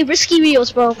driver. Hey, Risky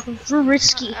Reels, bro. For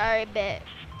Risky. Alright, bet.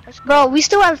 Let's go. Bro, we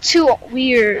still have 2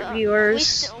 weird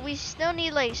viewers. We still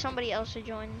need like somebody else to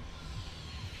join.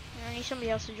 I need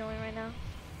somebody else to join right now.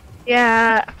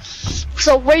 Yeah.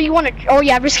 So where you wanna? Oh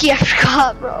yeah, Risky. I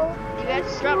forgot, bro. You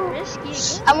guys drop risky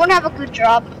again? I wanna have a good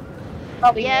drop.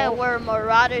 Probably. Yeah, won't. where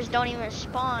marauders don't even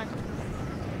spawn.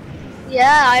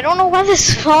 Yeah, I don't know why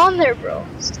this spawned there, bro.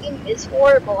 This game is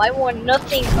horrible. I want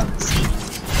nothing from this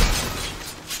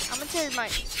game. I'm gonna tell you my.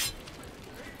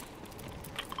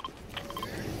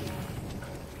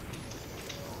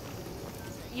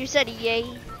 You said yay.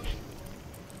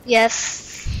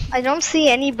 Yes. I don't see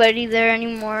anybody there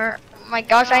anymore. Oh my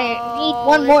gosh, I need Oh,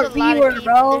 one more there's a lot of viewer, peop-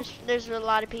 bro. There's a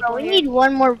lot of people Bro, we here. need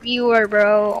one more viewer,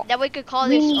 bro. That we could call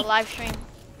we this need- a live stream.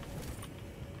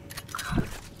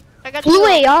 I got Blue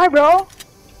you. AR, bro.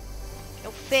 No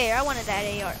fair. I wanted that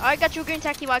AR. Oh, I got you a green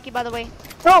Takiwaki, by the way.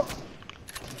 Bro.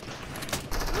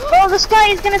 Bro, this guy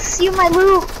is gonna steal my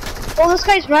loot. Oh, this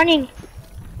guy's running.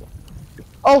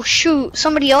 Oh shoot,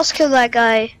 somebody else killed that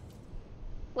guy.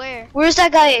 Where? Where's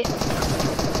that guy?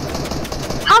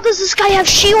 How does this guy have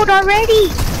shield already?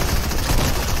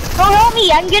 Don't help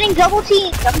me, I'm getting double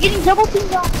teamed. I'm getting double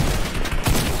teamed on.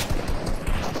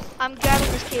 I'm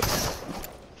grabbing this kid.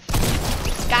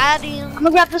 Got him. I'm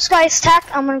gonna grab this guy's tack.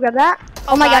 I'm gonna grab that.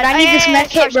 Oh my god, I need this med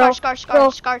kit, bro. Bro.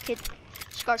 Scar kid.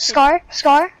 Scar kid.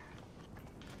 Scar?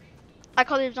 I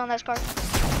call dibs on that scar.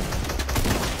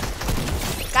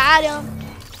 Got him.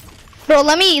 Bro,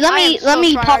 let me I am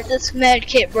so pop tryhard. this med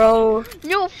kit, bro.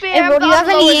 No fair. Hey, bro, do you have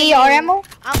any AR ammo?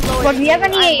 I'm lower Bro, than do you have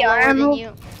you. any I'm AR lower than ammo?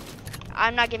 you.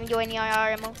 I'm not giving you any AR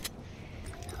ammo.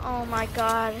 Oh my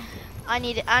god. I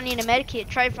need a med kit.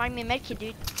 Try to find me a med kit,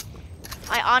 dude.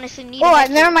 I honestly need a Oh, med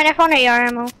kit. never mind, I found AR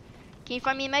ammo. Can you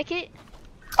find me a med kit?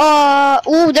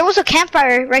 Ooh, there was a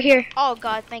campfire right here. Oh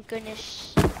god, thank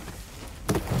goodness.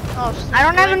 Oh, I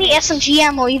don't have any goodness. SMG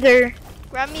ammo either.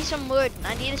 Grab me some wood.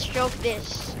 I need to stroke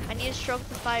this. I need to stroke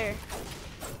the fire.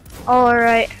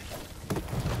 Alright.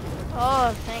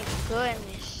 Oh, thank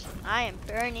goodness. I am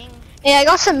burning. Hey, I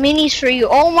got some minis for you.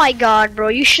 Oh my god, bro.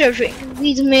 You should have drank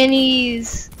these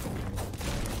minis.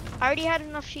 I already had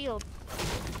enough shield.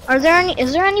 Is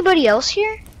there anybody else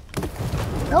here?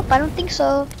 Nope, I don't think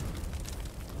so.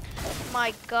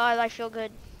 My god, I feel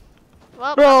good.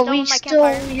 Well, Bro, I'm done we with my still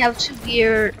campfire. only have 2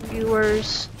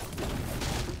 viewers.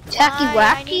 Tacky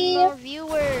Why? I need more Wacky?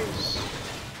 viewers.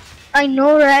 I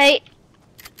know, right?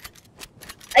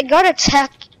 I got a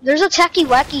There's a Tacky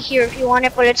Wacky here if you want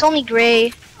it, but it's only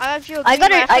gray. I got you a I green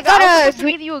got a- one. I got was a supposed to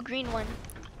green- give you a green one.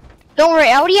 Don't worry,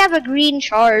 I already have a green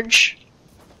charge.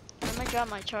 I'm gonna grab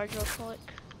my charge real quick.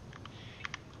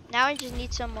 Now I just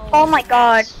need some more. Oh my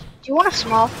god. Do you want a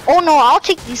small? Oh no, I'll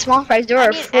take these small fries. There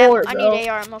are 4, I bro. need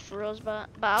AR ammo for reals, but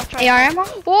I'll try. AR ammo?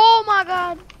 Oh my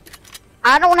god.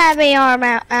 I don't have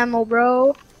AR ammo,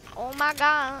 bro. Oh my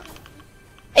god.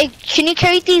 Hey, can you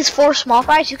carry these 4 small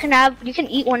fries? You can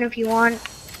eat one if you want.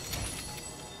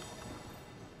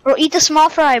 Bro, eat the small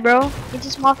fry, bro. Eat the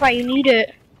small fry, you need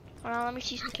it. Hold on, let me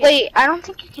see some cake. Wait, I don't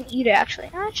think you can eat it, actually.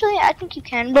 Actually, I think you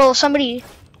can. Bro, somebody.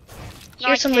 No,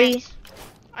 Here's somebody. can't.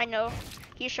 I know.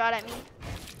 He shot at me.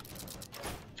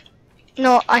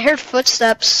 No, I heard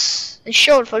footsteps. It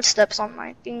showed footsteps on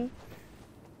my thing.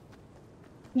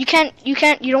 You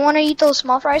don't want to eat those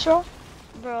small fries, bro?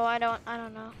 Bro, I don't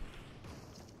know.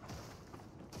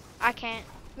 I can't.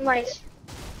 Nice.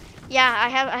 Yeah, I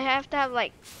have to have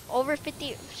like over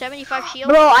 75 shield.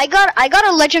 Bro, I got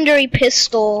a legendary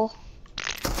pistol.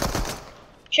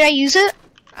 Should I use it?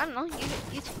 I don't know.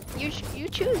 You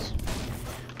choose.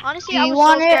 Honestly, Do I you was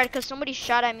want so it? scared because somebody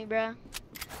shot at me, bro.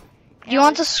 You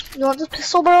want this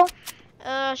pistol, bro?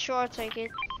 Sure, I'll take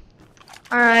it.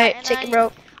 Alright, and take it,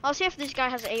 bro. I'll see if this guy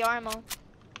has AR ammo.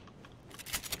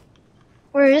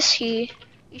 Where is he?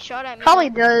 He shot at me. Probably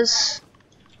does.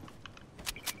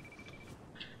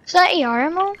 Is that AR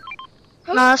ammo?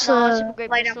 No, that's No, it's a a great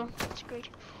light pistol. ammo. It's great.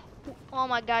 Oh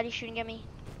my god, he's shooting at me.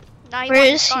 Nah, Where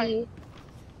wants is to start. he?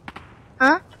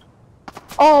 Huh?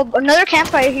 Oh, another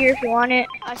campfire here if you want it.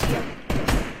 I see him.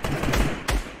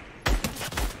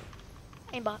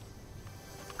 Aimbot.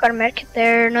 Got a medkit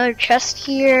there. Another chest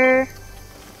here.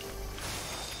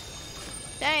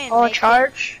 Dang. Oh, mate.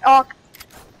 charge. Oh,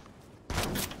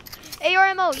 AR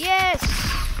ammo, yes!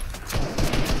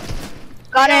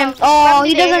 got Yo, him. Oh, grab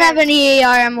he the doesn't AR. have any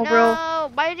AR ammo, bro.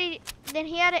 No, why did he? Then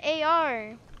he had an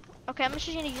AR. Okay, I'm just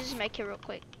gonna use this medkit real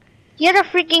quick. He had a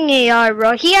freaking AR,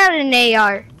 bro. He had an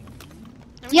AR.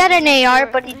 He had an AR,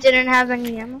 but he didn't have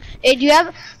any ammo. Hey, do you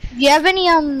have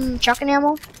any shotgun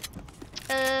ammo?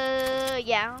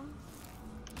 Yeah.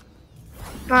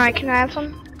 Alright, can I have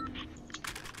some?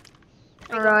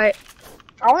 Alright.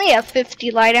 I only have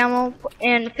 50 light ammo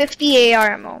and 50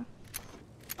 AR ammo.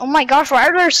 Oh my gosh, why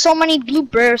are there so many blue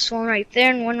bursts? One right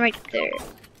there and one right there.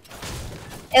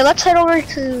 Hey, let's head over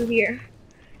to here.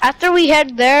 After we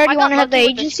head there, do you want to have the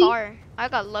agency? I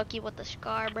got lucky with the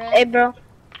scar, bro. Hey, bro.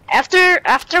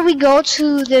 After we go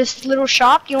to this little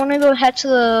shop, you want to go head to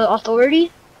the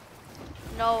authority?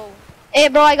 No. Hey,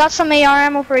 bro, I got some AR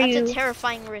ammo for you. That's a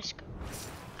terrifying risk.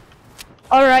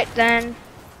 Alright, then.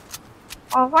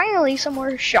 I'll finally some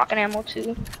more shotgun ammo,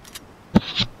 too.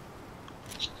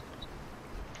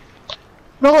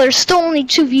 Bro, there's still only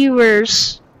 2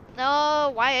 viewers.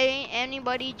 No, why ain't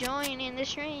anybody joining the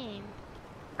stream?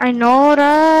 I know,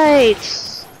 right?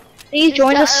 Please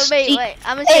join the Wait,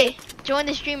 I'm gonna Hey. say, join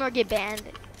the stream or get banned.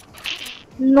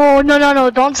 No,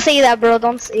 don't say that, bro.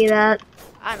 Don't say that.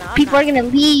 I know. People are gonna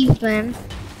leave, man.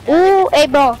 Ooh, hey,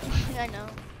 bro. I know.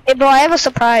 Hey, bro, I have a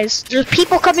surprise. There's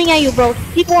people coming at you, bro.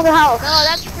 People in the house. No,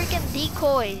 that's freaking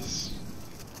decoys.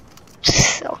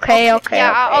 Okay. Yeah. okay.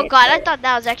 Oh god, I thought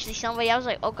that was actually somebody. I was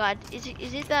like, oh god, is it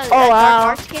the that wow.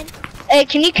 Dark Art skin? Hey,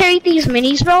 can you carry these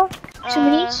minis, bro? 2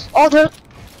 minis? Oh, there.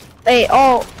 Hey,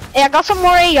 hey, I got some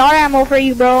more AR ammo for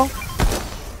you, bro.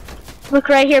 Look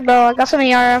right here, bro. I got some AR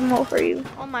ammo for you.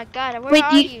 Oh my god, where Wait,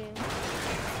 are do you?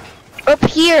 Up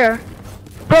here.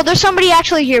 Bro, there's somebody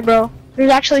actually here, bro.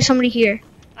 There's actually somebody here.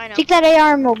 I know. Take that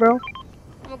AR ammo, bro.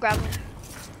 I'm gonna grab him.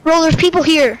 Bro, there's people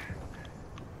here.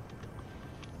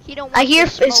 He don't I want hear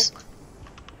to smoke.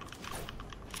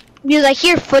 Because I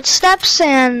hear footsteps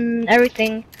and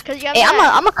everything. Cause you have Hey,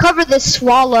 that. I'm gonna cover this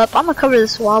wall up. I'm gonna cover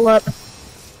this wall up.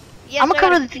 Yes, I'm I gonna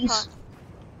got cover a these. 50 pot.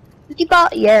 50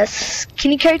 bot? Yes.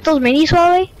 Can you carry those minis,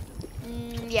 Wally?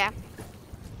 Yeah.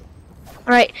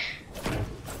 Alright.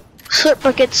 Slurp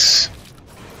buckets.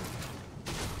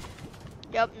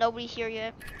 Yep, nobody's here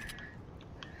yet.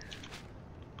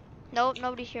 Nope,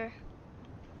 nobody's here.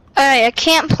 Alright, I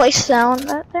can't place down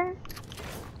that there.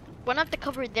 We're not to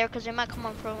cover it there because they might come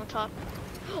on from on top.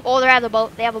 Oh, they're at the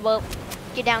boat. They have a boat.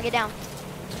 Get down, get down.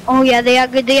 Oh yeah, they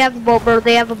have a boat, bro.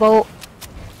 They have a boat.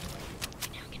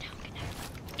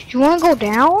 you wanna go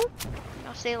down?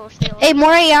 No, stay low, stay low. Hey,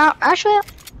 Mori, actually,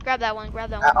 Grab that one,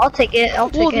 grab that one. I'll take it. I'll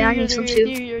take it. I need some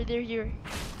too. They're here.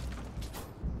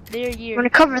 I'm gonna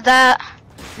cover that.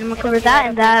 I'm gonna cover that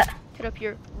and that. Hit up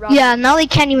here. Yeah, now they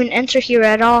can't even enter here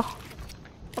at all.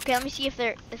 Okay, let me see if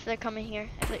they're coming here.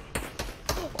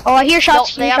 Oh, I hear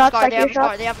shots. No, they have a scar. They have a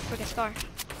scar. They have a freaking scar.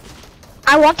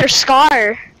 I want their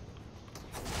scar.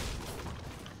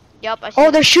 Yup, I see.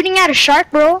 Oh, they're shooting at a shark,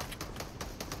 bro.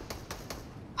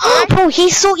 Bro,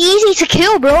 he's so easy to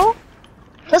kill, bro.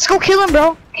 Let's go kill him,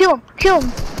 bro. Kill him. Kill him.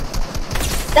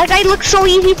 That guy looks so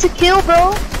easy to kill,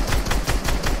 bro.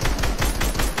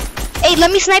 Hey,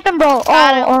 let me snipe him, bro.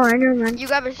 Oh, never mind. You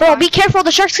grab his bro, be careful.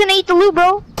 The shark's gonna eat the loot,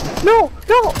 bro. No,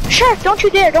 no, shark, don't you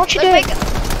dare. Don't you dare.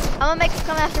 I'm gonna make him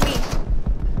come after me.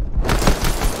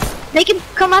 Make him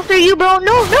come after you, bro.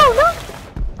 No, no, no.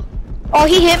 Oh,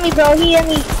 he hit me, bro. He hit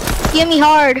me. He hit me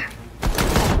hard.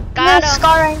 Got him.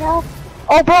 Scar right now.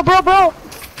 Oh, bro.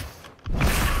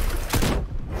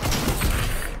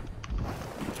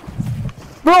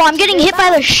 Bro, I'm getting hit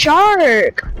by the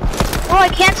shark. Oh, I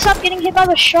can't stop getting hit by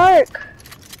the shark.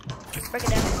 Break it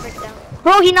down, break it down.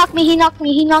 Bro, he knocked me.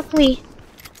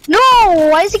 No,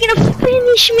 why is he gonna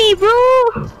finish me, bro?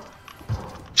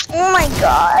 Oh my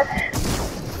god.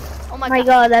 Oh my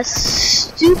god, that's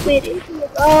stupid,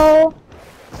 bro.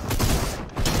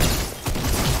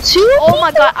 Oh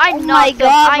my god, I knocked him.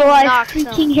 I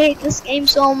freaking hate this game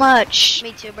so much.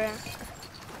 Me too, bro.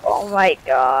 Oh my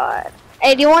god.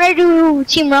 Hey, do you want to do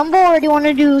Team Rumble or do you want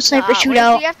to do Sniper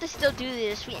Shootout? We have to still do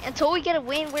this. Until we get a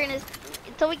win,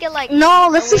 until we get like... No,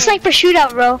 let's do Sniper Shootout,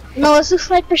 bro. No, let's do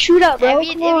Sniper Shootout, bro. If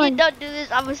you don't do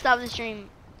this, I'm gonna stop the stream.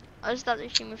 I'll stop the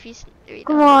stream if you...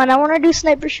 Come on, I want to do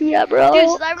Sniper Shootout, bro.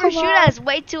 Dude, Sniper Shootout is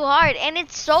way too hard, and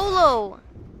it's solo.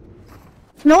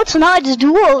 No, it's not. It's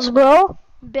duos, bro.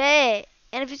 Bet.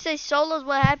 And if you say solos,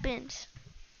 what happens?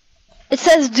 It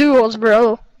says duos,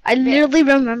 bro. I literally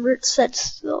remember it said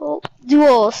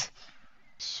duos.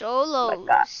 Solos.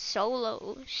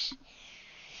 Solos.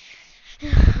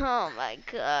 Oh my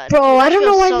god. Bro, I don't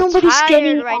know why nobody's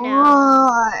getting right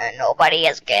on. Nobody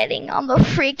is getting on the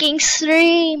freaking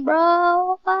stream,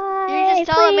 bro. Why? You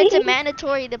just tell them it's a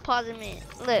mandatory deposit.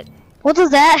 Look. What does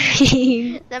that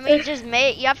mean? That means just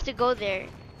you have to go there.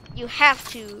 You have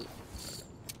to.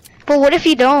 But what if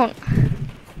you don't?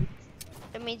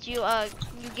 It means you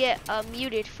get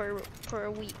muted for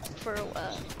a week, for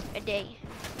a day.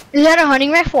 Is that a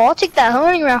hunting rifle? I'll take that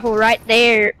hunting rifle right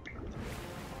there.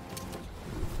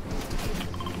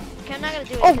 Okay, I'm not gonna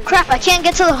do it. Oh crap! I can't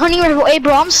get to the hunting rifle. Hey,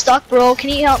 bro, I'm stuck, bro. Can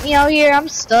you help me out here? I'm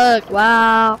stuck.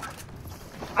 Wow.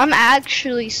 I'm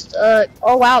actually stuck.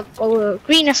 Oh wow. Oh,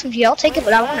 green SMG. I'll take it,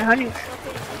 but I want a hunting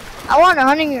rifle. I want a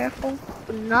hunting rifle,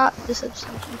 but not this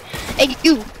SMG. Hey,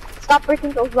 you. Stop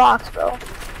breaking those rocks, bro.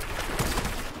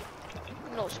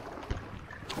 No.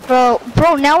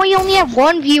 Bro, now we only have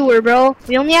one viewer, bro.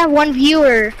 We only have one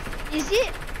viewer. Is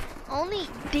it only?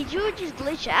 Did you just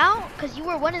glitch out? Cause you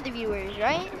were one of the viewers,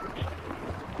 right?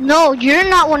 No, you're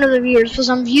not one of the viewers, cause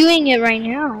I'm viewing it right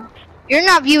now. You're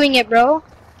not viewing it, bro.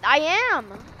 I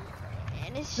am.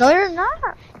 And it's... No, you're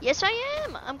not. Yes, I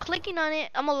am. I'm clicking on it.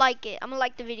 I'm gonna like it. I'm gonna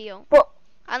like the video. Bro.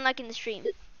 I'm liking the stream.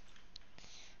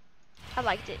 I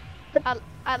liked it.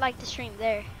 I like the stream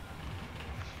there.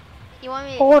 You want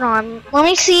me? Hold on. Let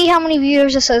me see how many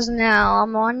viewers it says now.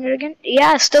 I'm on it again.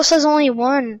 Yeah, it still says only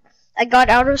one. I got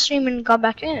out of the stream and got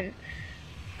back in.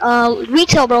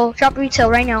 Retail, bro. Drop retail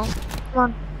right now.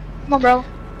 Come on, bro.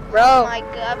 Oh my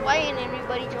god, why ain't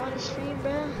anybody join the stream,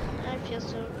 bro? I feel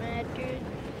so bad, dude.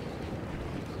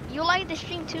 You like the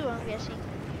stream too, I'm guessing.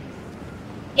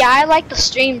 Yeah, I like the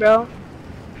stream, bro.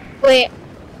 Wait.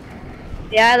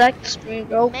 Yeah, I like the stream,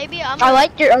 bro. Maybe I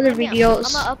like your other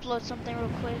videos. I'm gonna upload something real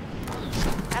quick.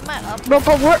 I might upload. Bro,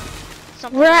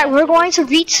 but we're going to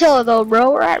retail though,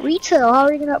 bro. We're at retail. How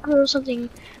are we gonna upload something?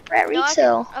 We're at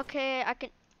retail. Okay, I can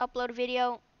upload a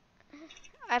video.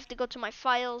 I have to go to my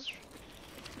files.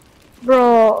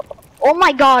 Bro, oh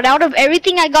my god! Out of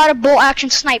everything, I got a bolt action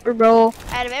sniper, bro.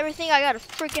 Out of everything, I got a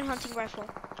freaking hunting rifle.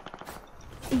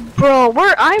 Bro,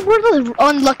 we're the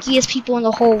unluckiest people in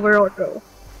the whole world, bro.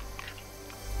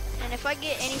 And if I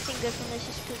get anything good from this,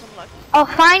 it's because I'm lucky. Oh,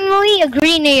 finally a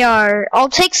green AR. I'll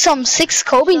take some 6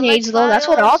 Kobe nades though. That's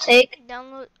what I'll take.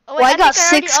 Download. Oh, wait, I got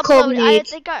 6 Kobe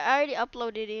nades. I think I already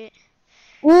uploaded it.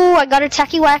 Ooh, I got a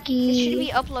tacky wacky. It should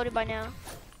be uploaded by now.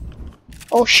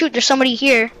 Oh shoot, there's somebody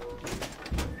here.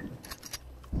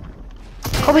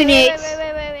 Kobe nades.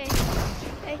 Wait.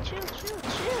 Hey, chill.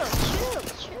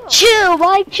 Chill,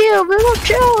 boy, chill, bro,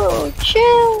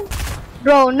 chill.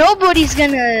 Bro, nobody's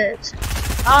gonna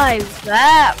survive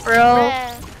that, bro.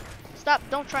 Stop,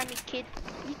 don't try me, kid.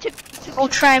 You too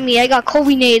Don't try me. I got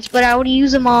Kobe nades, but I already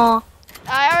use them all.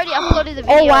 I already uploaded the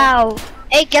video. Oh wow.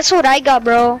 Hey, guess what I got,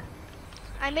 bro?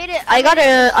 I made it. I got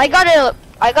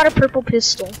a purple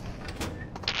pistol.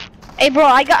 Hey, bro,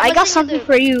 I got something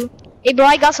for you. Hey, bro,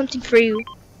 I got something for you.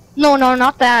 No,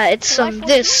 not that. It's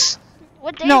this.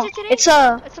 What day is it today? It's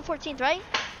the 14th, right?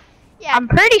 Yeah. I'm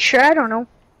pretty sure. I don't know.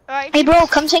 Alright. Hey, bro,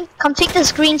 come take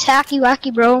this green tacky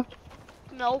wacky, bro.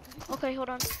 No. Okay, hold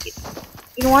on.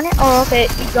 You want it? Oh, okay.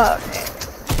 You got it.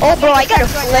 Oh, bro, I got a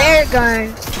flare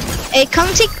gun. Hey,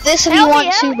 come take this if you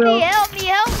want to, bro. Help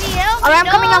me. Alright, I'm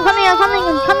coming. I'm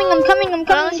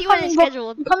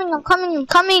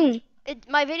coming.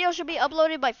 My video should be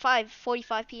uploaded by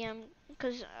 5:45 p.m.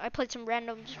 because I played some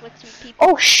randoms with some people.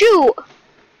 Oh, shoot.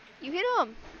 You hit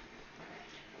him.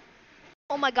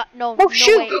 Oh my god, no. Oh,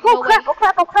 shoot. Way, oh, crap.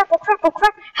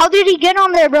 How did he get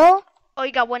on there, bro? Oh,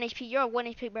 you got 1 HP. You're at 1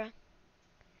 HP, bro.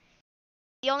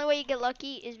 The only way you get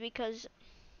lucky is because...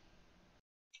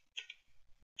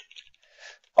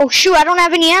 Oh, shoot. I don't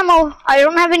have any ammo. I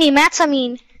don't have any mats, I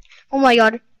mean. Oh, my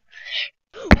god.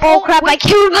 Oh, crap. Wait. I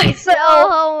killed myself.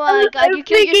 Oh, my god. You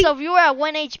killed yourself. You were at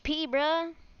 1 HP,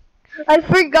 bro. I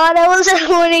forgot I was at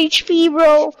 1 HP,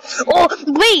 bro. Oh,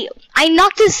 wait. I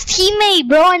knocked his teammate,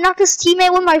 bro. I knocked his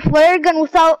teammate with my flare gun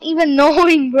without even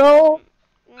knowing, bro.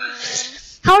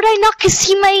 How did I knock his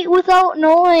teammate without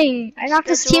knowing? I knocked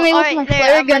his teammate with my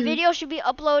flare gun. My video should be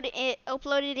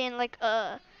uploaded in like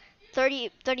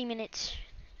 30 minutes.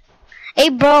 Hey,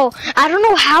 bro. I don't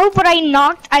know how, but I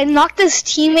knocked his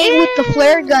teammate with the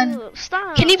flare gun.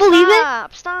 Stop. Can you believe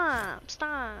it? Stop.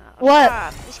 What?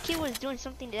 Stop. This kid was doing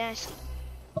something nasty.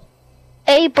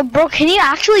 Hey, but bro, can you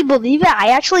actually believe it? I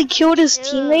actually killed his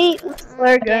teammate with the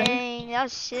flare gun. Dang, that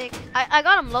was sick. I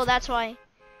got him low, that's why.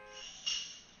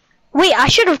 Wait, I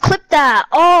should have clipped that.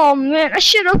 Oh man, I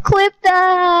should have clipped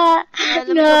that.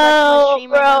 No,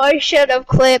 bro, I should have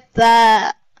clipped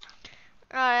that.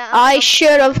 I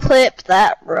should have clipped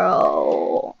that,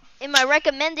 bro. And my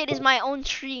recommended is my own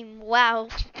stream. Wow.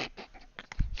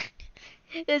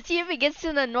 Let's see if it gets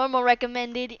to the normal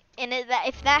recommended. And if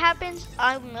that happens,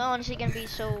 I'm honestly gonna be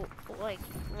so like,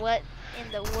 what in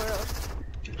the world?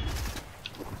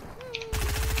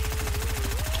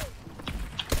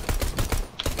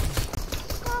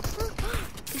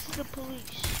 This is the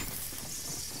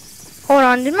police. Hold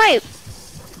on, did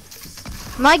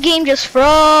my game just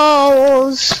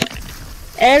froze?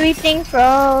 Everything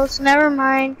froze. Never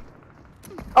mind.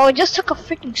 Oh, it just took a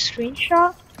freaking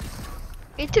screenshot.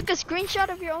 It took a screenshot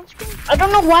of your own screen? I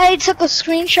don't know why it took a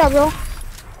screenshot, bro.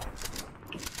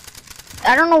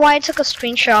 I don't know why it took a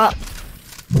screenshot.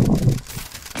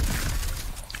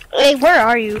 Hey, where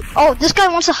are you? Oh, this guy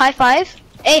wants a high five.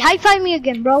 Hey, high five me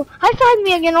again, bro. High five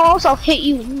me again, or else I'll hit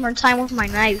you one more time with my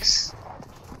knives.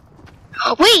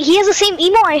 Wait, he has the same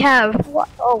emo I have. What?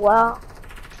 Oh, wow.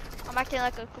 I'm acting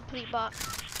like a complete bot.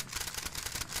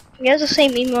 He has the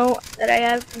same emo that I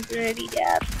have, Infinity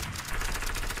Dab.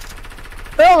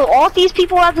 Bro, all these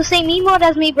people have the same emote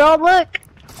as me, bro. Look.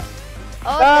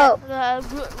 Oh, the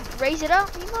raise it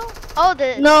up emo? Oh,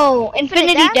 no,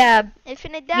 Infinity Dab.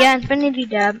 Infinite Dab? Yeah, Infinity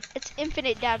Dab. It's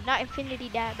Infinite Dab, not Infinity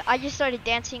Dab. I just started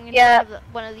dancing in front of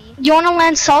one of these. You wanna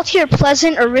land salty or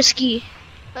pleasant or risky?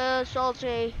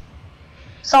 Salty.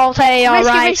 Salty,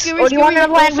 alright. Or do you wanna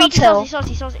land retail?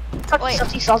 Salty. Salty.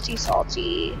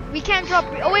 We can't drop.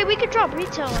 Oh wait, we could drop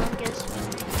retail, I guess.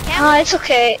 It's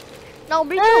okay. No,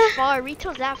 retail's far.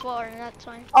 Retail's that far, and that's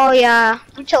fine. Oh yeah,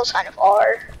 retail's kind of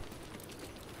far.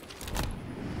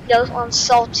 That was on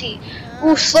salty.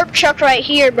 Ooh, slurp chuck right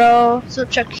here, bro. Slurp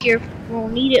chuck here. We'll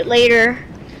need it later.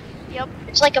 Yep.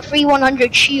 It's like a free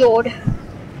 100 shield.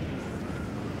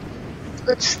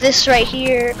 It's this right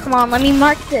here. Come on, let me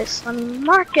mark this. Let me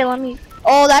mark it.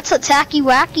 Oh, that's a tacky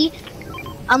wacky.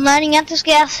 I'm landing at this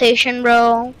gas station,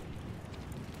 bro.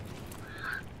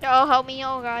 Oh, help me!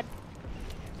 Oh God.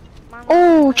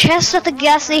 Oh, chest at the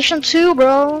gas station too,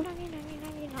 bro.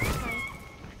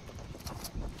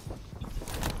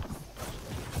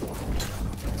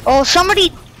 Oh,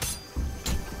 somebody.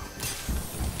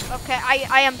 Okay,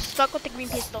 I am stuck with the green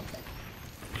pistol.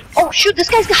 Oh shoot, this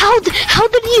guy's how did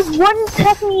he one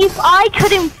tap me if I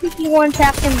couldn't freaking one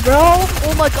tap him, bro?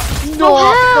 Oh my god. No,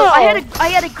 I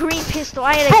had a green pistol.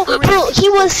 Bro, he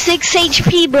was 6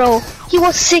 HP, bro. He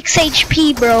was 6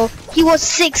 HP, bro.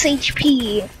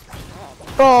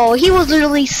 Bro, he was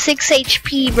literally 6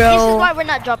 HP, bro. This is why we're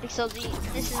not dropping Sozi.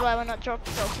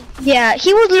 Yeah,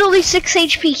 he was literally 6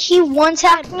 HP. He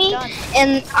one-tapped me,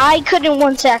 and I couldn't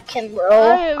one-tap him,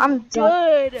 bro. I'm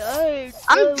done.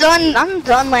 I'm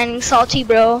done landing salty,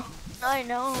 bro. I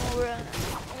know, bro.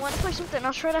 I want to play something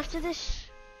else right after this.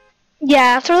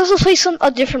 Yeah, after this, let's play a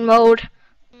different mode.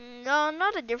 No,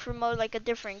 not a different mode, like a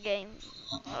different game.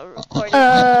 Recorded.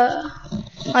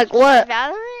 Like what?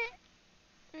 Valorant?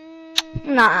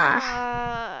 Nah.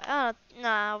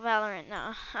 Nah, Valorant,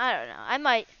 nah. I don't know. I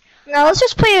might. No, let's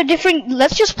just play a different.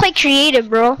 Let's just play creative,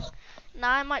 bro. Nah,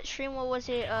 I might stream. What was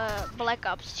it? Black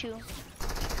Ops 2.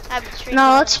 I haven't streamed.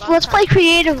 No, let's play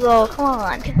creative though. Come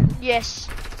on. Yes,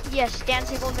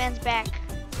 Dancing Gold Man's back.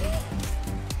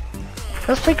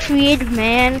 Let's play creative,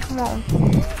 man. Come on.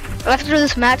 After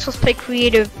this match, let's play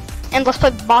creative. And let's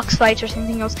play box fights or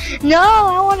something else. No,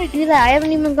 I don't want to do that. I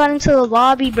haven't even gone into the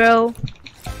lobby, bro.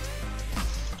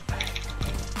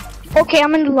 Okay,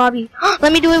 I'm in the lobby.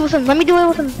 Let me do it with him.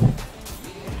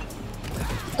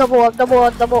 Double up.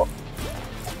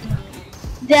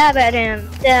 Dab at him.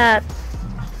 Dab.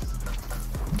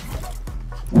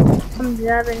 I'm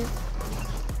dabbing.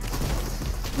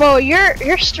 Bro,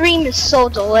 your stream is so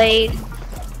delayed.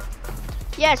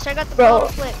 Yes, I got the Bro.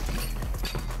 flip.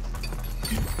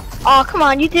 Oh, come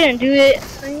on, you didn't do it.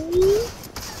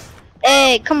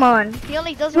 Hey, come on. He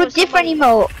only does Do it a with different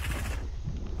somebody. emote.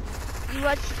 You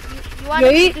want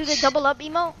him to do the double up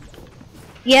emote?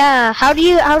 Yeah, how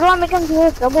do I make him do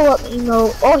a double up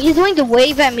emote? Oh, he's doing the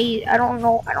wave at me. I don't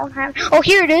know. I don't have. Oh,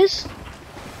 here it is.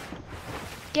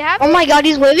 Oh my god,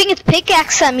 he's waving his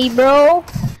pickaxe at me, bro.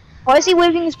 Why is he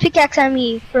waving his pickaxe at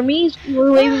me? For me, he's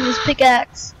waving his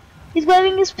pickaxe. He's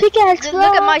waving his pickaxe, bro.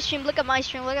 Look at my stream when I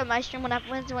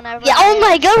Yeah, oh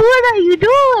my god, what are you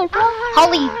doing, bro?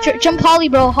 Holly, jump Holly,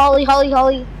 bro. Holly.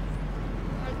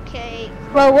 Okay.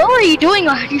 Bro, what were you doing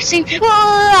on your stream?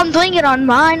 Oh, I'm doing it on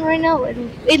mine right now.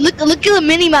 Hey, look at the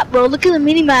mini map, bro. Look at the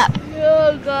mini map.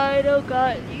 Oh god.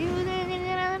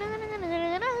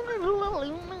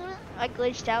 I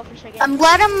glitched out for a second. I'm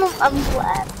glad.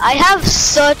 I have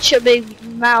such a big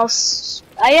mouse.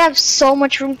 I have so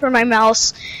much room for my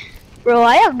mouse. Bro,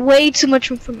 I have way too much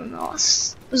room for my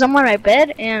mouse. Because I'm on my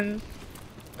bed and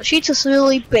the sheets is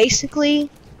really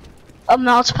basically a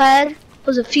mouse pad.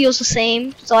 Because it feels the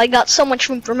same. So I got so much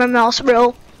room for my mouse,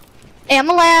 bro. Hey, I'm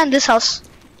gonna land on this house.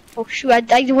 Oh shoot,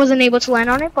 I wasn't able to land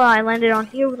on it, but I landed on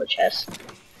here with a chest.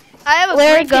 I have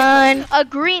a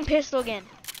green pistol again.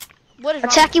 What is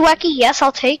Attacky wacky, yes,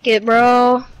 I'll take it,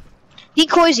 bro.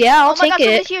 Decoys, yeah, I'll take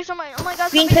it. Oh my god,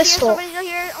 green pistol.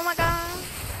 Here. Oh my god.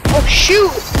 Oh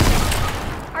shoot!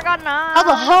 I got nine. How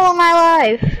the hell am I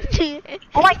alive?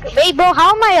 Oh my, hey bro,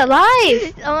 how am I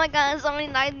alive? Oh my god, somebody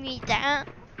knifed me down.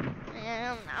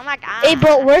 Oh my god. Hey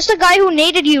bro, where's the guy who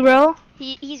naded you, bro?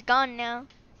 He's gone now.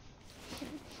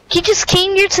 He just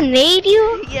came here to nade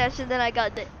you? Yes, and then I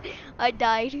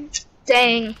died.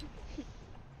 Dang.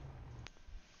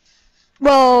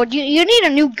 Bro, you need a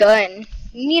new gun.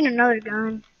 You need another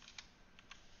gun.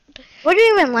 Where do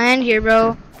you even land here,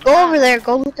 bro? Go over there,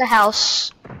 go loot the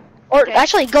house. Or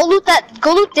actually, go loot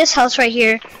this house right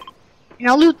here. And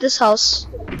I'll loot this house.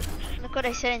 Look what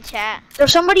I said in chat.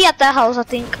 There's somebody at that house, I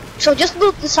think. So just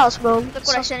loot this house, bro. Look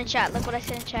what I said in chat.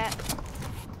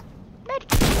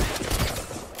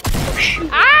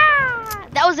 Ah!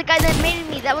 That was the guy that made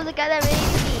me.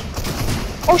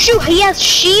 Oh shoot, he has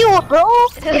shield, bro.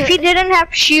 If he didn't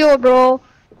have shield, bro,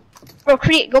 go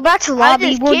back to the lobby.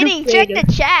 I'm just kidding. Check the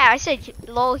chat. I said,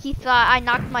 lol. He thought I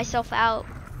knocked myself out.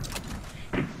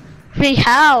 Wait,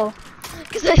 how?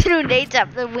 Because I threw nades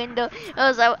out the window.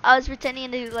 I was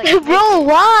pretending to like. Bro,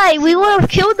 why? We would have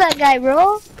killed that guy,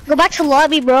 bro. Go back to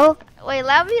lobby, bro. Wait,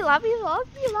 lobby.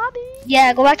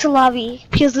 Yeah, go back to lobby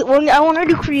because I want to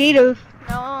do creative.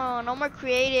 No more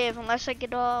creative unless I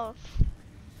get off.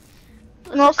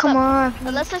 No, come on.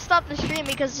 Let's just stop the stream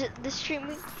because the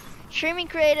streaming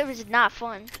creative is not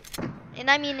fun. And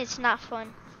I mean it's not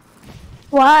fun.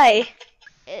 Why?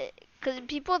 Because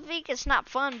people think it's not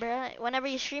fun, bro. Whenever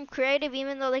you stream creative,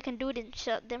 even though they can do it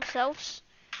themselves.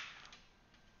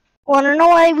 Wanna know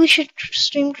why we should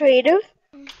stream creative?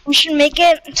 We should make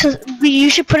it you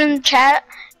should put in the chat,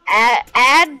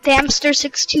 add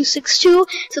Damster6262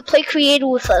 to play creative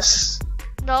with us.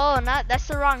 No, that's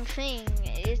the wrong thing.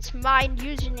 It's my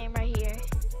username right here.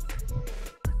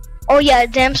 Oh yeah,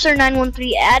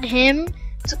 Damster913, add him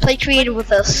to play creative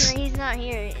with us. He's not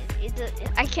here.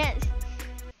 I can't.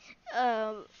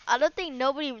 I don't think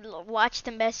nobody watched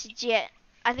the message yet.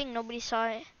 I think nobody saw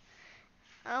it.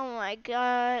 Oh my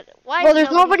god. Why? Well,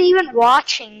 there's nobody even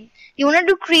watching. You wanna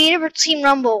do creative or Team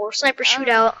Rumble or Sniper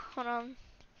Shootout? Hold on.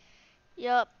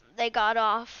 Yup, they got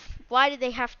off. Why did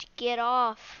they have to get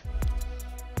off?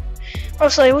 Oh,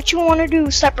 so what you wanna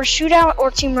do, Sniper Shootout or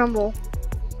Team Rumble?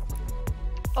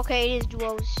 Okay, it is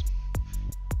duos.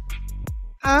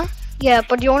 Huh? Yeah,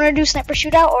 but do you wanna do Sniper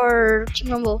Shootout or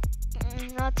Team Rumble?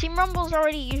 No, Team Rumble's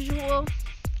already usual.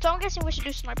 So I'm guessing we should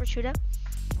do sniper shootout.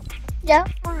 Yeah,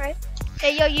 alright.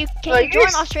 Hey, yo, can you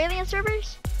join Australian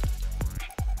servers?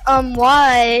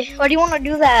 Why? Why do you want to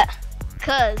do that?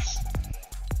 Cause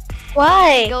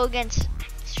Why? go against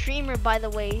streamer, by the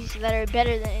ways that are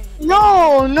better than.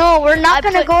 No, we're not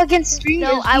gonna go against streamers.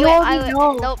 No, I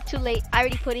went. Nope, too late. I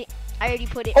already put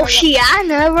it.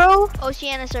 Oceania, bro.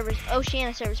 Oceania servers.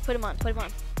 Put them on.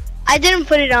 I didn't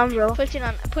put it on, bro. Put it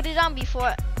on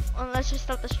before. Let's just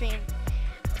start the stream.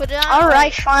 Put it on.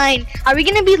 Alright, fine. Are we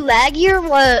gonna be laggy or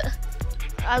what?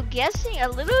 I'm guessing a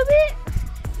little bit.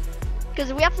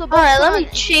 Cause we have to. Alright, let me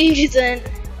change then.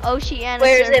 Oceania.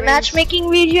 Where is servers. it? Matchmaking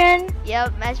region?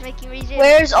 Yep, matchmaking region.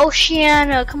 Where's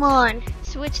Oceania? Come on.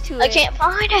 Switch to it. I can't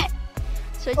find it.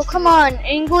 Switch Oh, come on.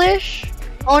 English?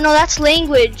 Oh, no, that's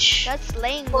language. That's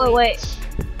language. Oh, wait.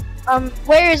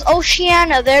 Where is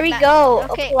Oceania? There we go.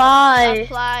 Okay.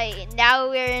 Apply. Now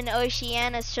we're in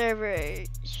Oceania servers.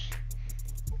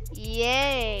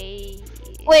 Yay.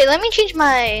 Wait, let me change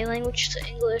my language to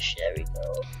English. There we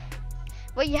go.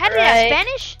 Wait, you had it in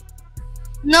Spanish?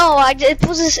 No, it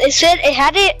said it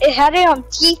had it on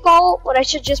default, but I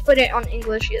should just put it on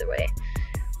English either way.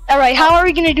 Alright, how are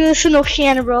we gonna do this in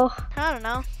Oceania, bro? I don't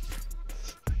know.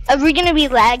 Are we gonna be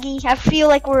laggy? I feel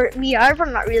like we are, but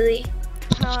not really.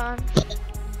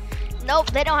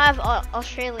 Nope, they don't have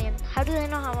Australian. How do they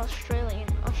not have Australian?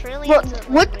 Australian is a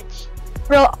what? language.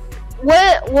 Bro,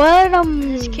 what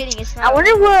Just kidding, it's not. I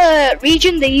wonder what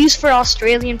region they use for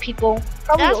Australian people.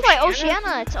 Probably That's why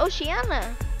Oceania. It's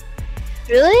Oceania.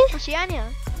 Really? Oceania.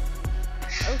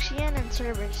 Oceanian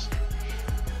servers.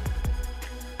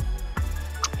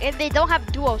 And they don't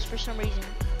have duos for some reason.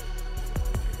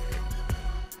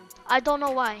 I don't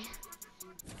know why.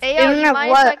 Hey, yo,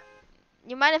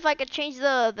 you mind if I could change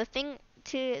the thing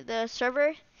to the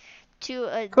server to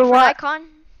a different icon?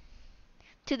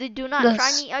 To the do not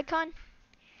try me icon?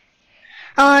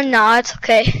 No, it's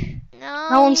okay. No.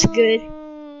 That one's good.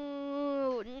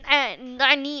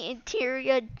 I need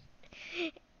interior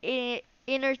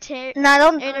inner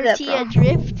that,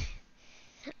 drift.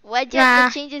 Why'd you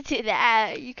have to change it to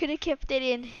that? You could have kept it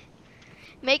in.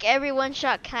 Make every one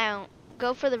shot count.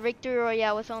 Go for the victory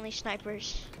royale with only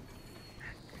snipers.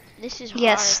 This is hard.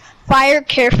 Yes. Fire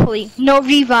carefully. No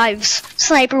revives.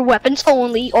 Sniper weapons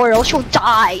only, or else you'll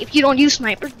die. If you don't use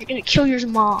snipers, you're gonna kill your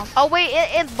mom. Oh wait,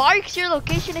 it marks your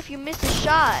location if you miss a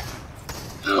shot.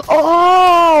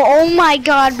 Oh my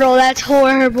god, bro, that's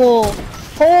horrible.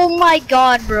 Oh my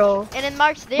god, bro. And it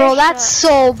marks their Bro, that's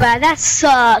so bad. That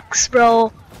sucks,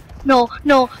 bro. No,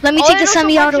 let me take the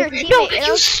semi-auto. No,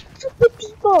 you stupid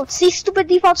defaults. These stupid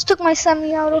defaults took my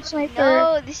semi-auto sniper.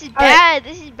 No, this is bad.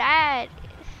 This is bad.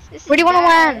 Where do you want to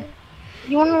land?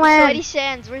 You want to land? Sweaty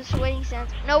Sands. We're Sweaty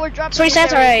Sands. No, we're dropping. Sweaty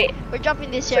Sands, alright. We're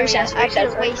dropping this area. Actually,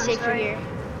 it's way safer here.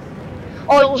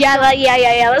 Oh yeah.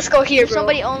 Let's go here, bro.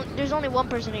 There's only one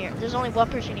person here.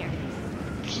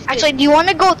 Actually, do you want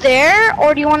to go there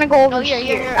or do you want to go over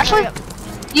here? Actually,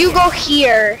 you go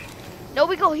here. No,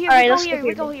 we go here. Alright,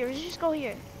 We go here. Let's just go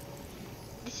here.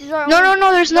 This is our.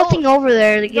 No. There's nothing over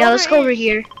there. Yeah, let's go over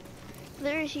here.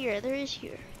 There is here.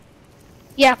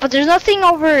 Yeah, but there's nothing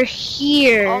over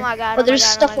here. Oh my god. But there's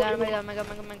stuff. Oh my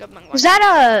god. Was that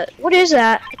a? What is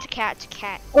that? It's a cat.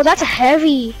 Oh, that's a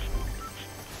heavy.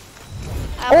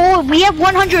 Oh, we have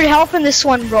 100 health in this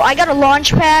one, bro. I got a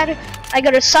launch pad. I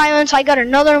got a silence. I got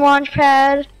another launch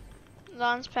pad.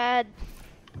 Launch pad.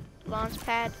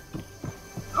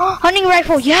 Hunting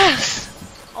rifle, yes.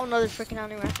 Oh, another freaking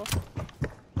hunting rifle.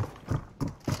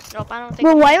 Nope, I don't think.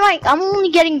 Bro, I'm only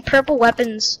getting purple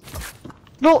weapons.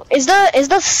 Bro, is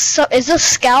the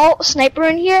scout sniper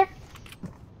in here?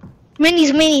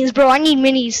 Minis, bro. I need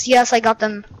minis. Yes, I got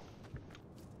them.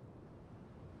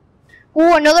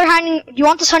 Oh, another hunting. You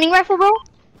want this hunting rifle, bro?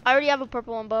 I already have a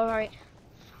purple one, but alright.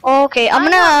 Oh, okay, I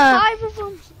want 5 of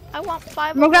them. I want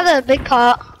 5 I'm gonna grab the big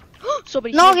pot.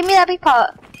 Somebody's no, here. give me that big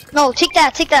pot. No, take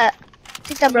that,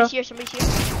 bro. Somebody's here.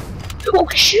 Oh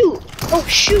shoot,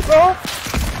 bro.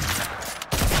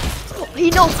 He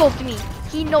no-scoped me.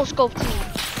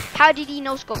 How did he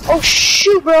no-scope me? Oh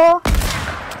shoot, bro.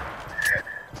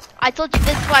 I told you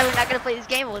this is why we're not gonna play this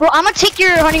game with. Bro, I'm gonna take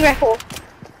your hunting rifle.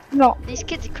 No. These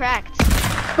kids are cracked.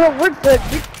 Bro, we're good.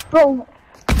 Bro.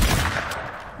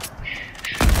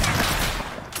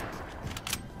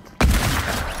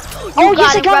 Oh,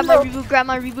 yes, I got him. Grab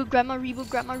my reboot.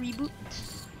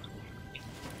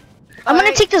 I'm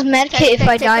gonna take this med kit if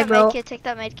I die, bro. Take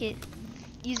that med kit.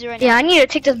 Use it right now. Yeah, I need to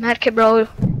take this med kit, bro.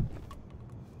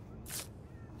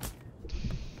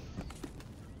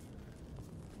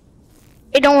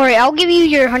 Hey, don't worry. I'll give you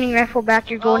your hunting rifle back.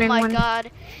 Your golden one. Oh my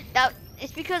god.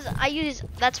 It's because I use.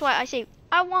 That's why I say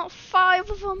I want 5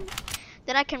 of them.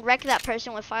 Then I can wreck that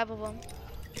person with 5 of them.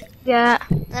 Yeah.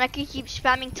 Then I can keep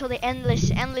spamming till the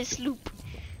endless loop.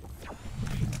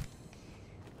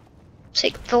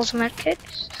 Take those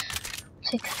medkits.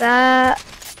 Take that.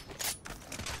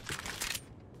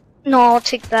 No, I'll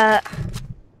take that.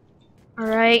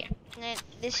 Alright.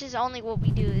 This is only what we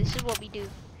do. This is what we do.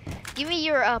 Give me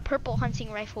your purple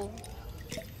hunting rifle.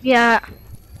 Yeah.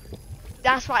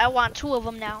 That's why I want 2 of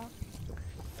them now.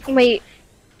 Wait.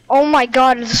 Oh my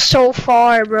god, it's so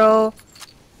far, bro.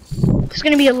 It's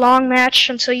gonna be a long match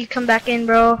until you come back in,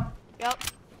 bro. Yep.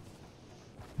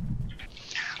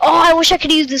 Oh, I wish I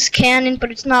could use this cannon, but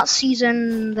it's not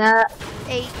season that.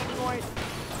 8 anymore.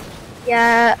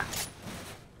 Yeah.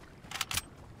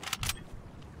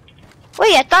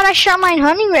 Wait, I thought I shot my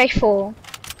hunting rifle.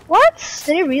 What?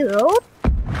 Did it reload?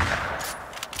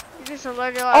 You're just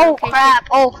alerted on Oh location. crap,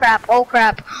 oh crap, oh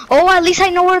crap. Oh, at least I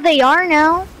know where they are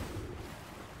now.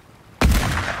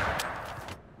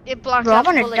 It blocks Bro, I'm out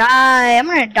the gonna bullet. die, I'm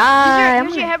gonna die.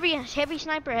 Use your heavy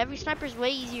sniper. Heavy sniper's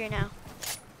way easier now.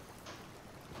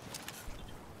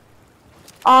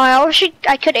 Oh, I wish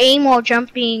I could aim while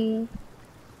jumping.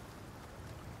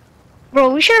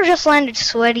 Bro, we should have just landed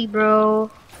sweaty,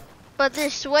 bro. But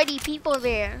there's sweaty people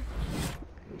there.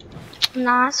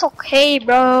 Nah, it's okay,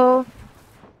 bro.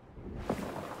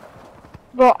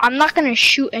 Bro, I'm not gonna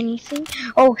shoot anything.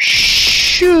 Oh,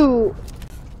 shoot.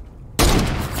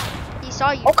 He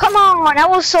saw you. Oh, come on. That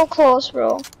was so close,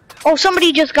 bro. Oh,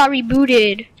 somebody just got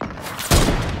rebooted.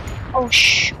 Oh,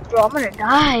 shoot, bro. I'm gonna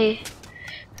die.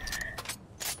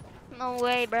 No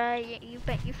way, bro. You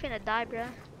finna die, bro.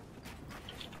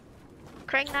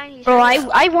 Crank 9, he's Bro, hurt.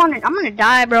 I want it. I'm gonna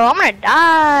die, bro. I'm gonna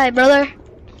die, brother.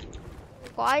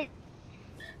 What?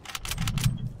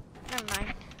 Never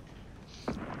mind.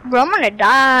 Bro, I'm gonna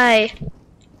die.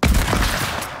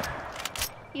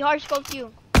 He hard scoped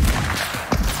you.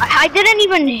 I didn't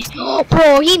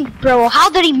even. Bro, how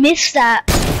did he miss that?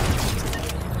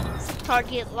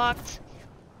 Target locked.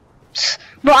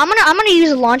 Bro, I'm gonna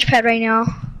use a launch pad right now.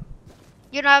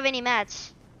 You don't have any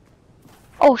mats.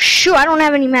 Oh shoot, I don't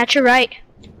have any match. You're right.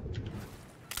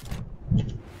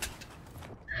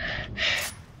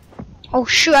 Oh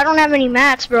shoot, I don't have any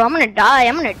mats, bro. I'm gonna die.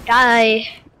 I'm gonna die.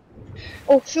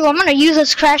 Oh shoot, I'm gonna use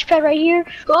this crash pad right here.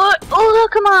 Oh,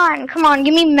 come on,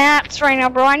 give me mats right now,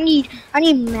 bro. I need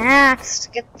mats to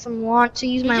get some launch to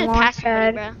use You my just launch passed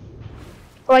pad. somebody,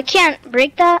 Oh, I can't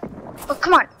break that. Oh,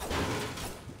 come on,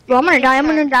 bro. I'm gonna die. I'm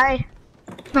gonna die.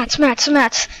 Mats.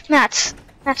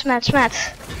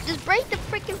 Just break the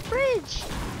freaking fridge.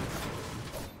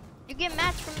 You get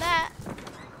mats from that.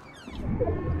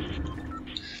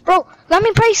 Bro, let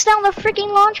me place down the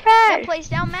freaking launch Yeah, pad. place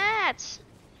down mats.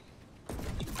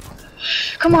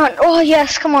 Come on. Oh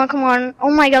yes, come on.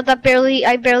 Oh my god, I barely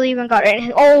even got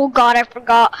anything. Oh god, I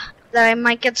forgot that I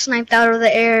might get sniped out of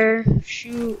the air.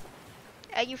 Shoot.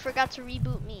 You forgot to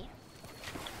reboot me.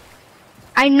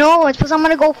 I know, it's because I'm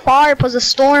gonna go far because of the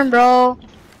storm, bro.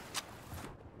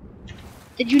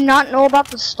 Did you not know about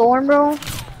the storm, bro?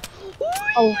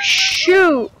 Oh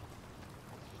shoot.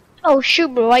 Oh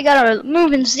shoot, bro. I gotta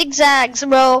move in zigzags,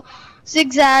 bro.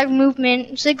 Zigzag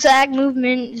movement.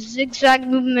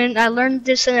 I learned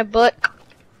this in a book.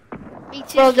 Me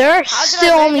too. Bro, there are How did I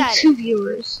still learn only that? 2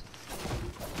 viewers.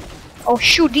 Oh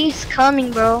shoot, he's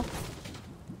coming, bro.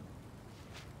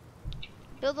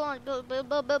 Build. Bro,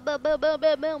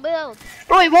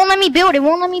 it won't let me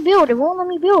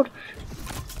build.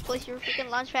 Place your freaking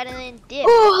launch pad and then dip.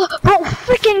 Oh, bro,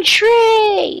 freaking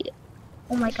tree.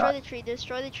 Oh my Destroy god. the tree.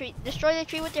 Destroy the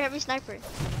tree with your heavy sniper.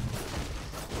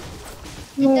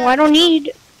 No, I don't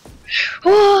need.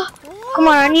 Oh, come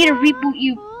on, I need to reboot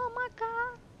you. Oh my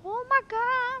god. Oh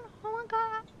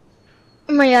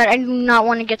my god, I do not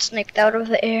want to get sniped out of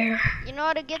the air. You know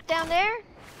how to get down there?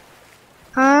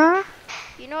 Huh?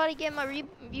 You know how to get my you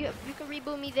can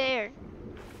reboot me there.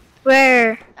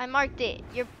 Where? I marked it.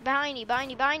 You're behind you.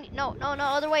 No,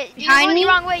 other way. You're Behind going me? the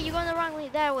wrong way. You're going the wrong way.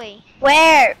 That way.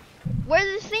 Where? Where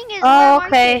this thing is. Oh, where I marked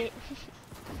okay. it.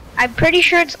 I'm pretty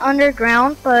sure it's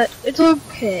underground, but it's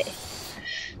okay.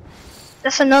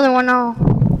 That's another one now.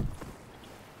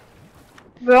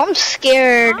 Bro, I'm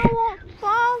scared. I won't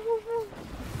follow.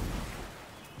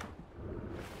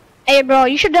 Hey, bro,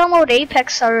 you should download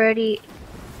Apex already.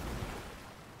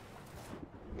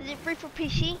 Is it free for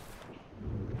PC?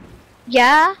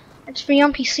 Yeah, it's free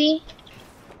on PC.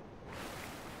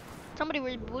 Somebody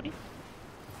was booty.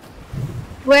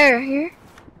 Where? Here?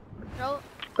 No,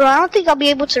 Bro, I don't think I'll be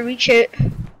able to reach it.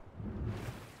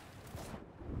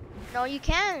 no, you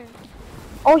can.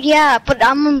 Oh yeah, but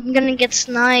I'm gonna get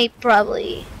sniped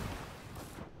probably.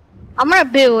 I'm gonna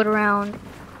build around.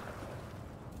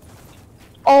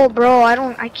 Oh, bro,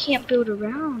 I can't build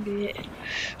around it.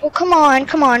 Oh, come on,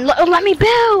 let me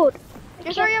build.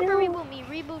 Just hurry up and reboot me.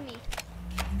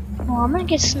 Oh, I'm gonna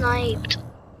get sniped.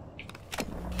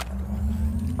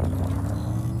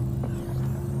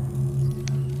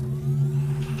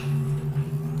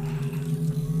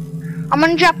 I'm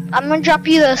gonna drop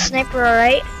you the sniper,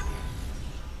 alright?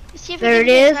 There it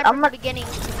is. I'm gonna beginning.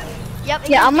 Yep.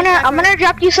 Yeah, I'm gonna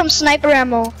drop you some sniper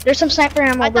ammo. There's some sniper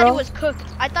ammo, bro.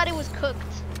 I thought it was cooked.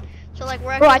 So like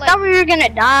we're Bro, I thought we were gonna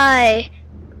die.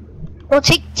 Bro,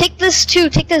 take this too.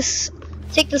 Take the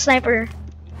sniper.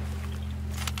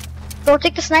 Bro,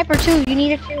 take the sniper too. You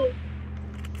need it too.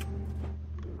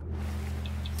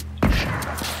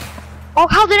 Oh,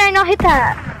 how did I not hit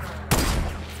that?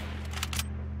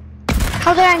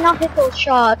 How did I not hit those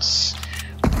shots?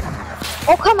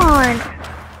 Oh, come on.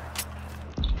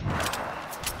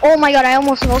 Oh my god, I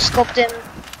almost no-scoped him.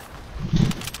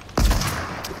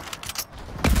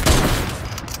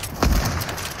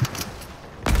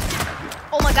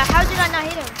 Oh my god, how did I not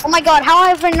hit him? Oh my god, how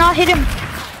have I not hit him?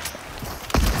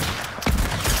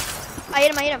 I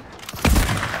hit him.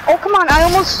 Oh, come on,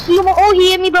 oh, he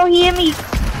hit me, bro, he hit me.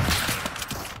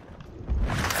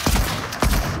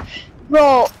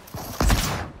 Bro.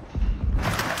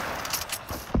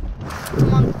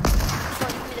 Come on,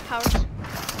 give me the powers.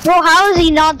 Bro, how is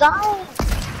he not dying?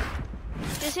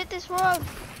 Just hit this road.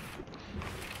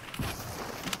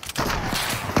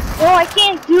 Bro, I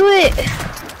can't do it.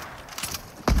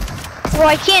 Bro,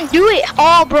 I can't do it.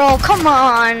 Oh, bro, come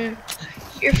on.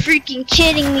 You're freaking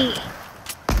kidding me.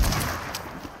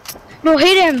 Bro,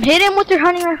 hit him with your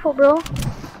hunting rifle, bro.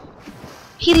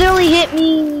 He literally hit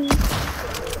me.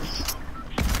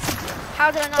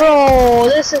 How did I not? Bro,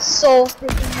 this is so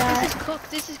freaking bad.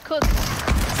 This is cooked.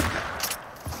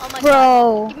 Oh my bro.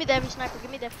 god. Give me the heavy sniper.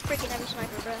 Give me the freaking heavy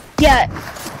sniper, bro. Yeah.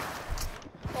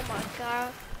 Oh my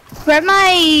god. Grab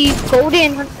my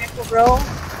golden hunting rifle, bro.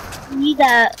 I need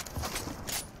that.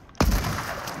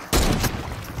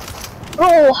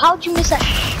 Bro, how'd you miss that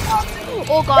shot?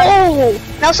 Oh god.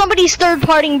 Oh, now somebody's third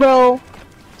partying, bro.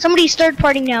 Somebody's third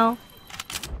partying now.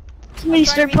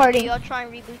 Somebody's third partying. I'll try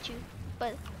and reboot you,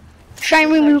 but. Try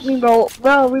and reboot me, bro.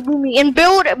 Bro, reboot me and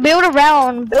build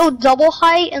around, build double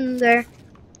height in there.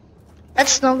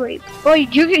 That's no great, bro.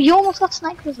 You almost got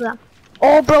sniped with that.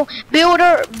 Oh, bro, build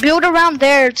around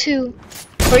there too.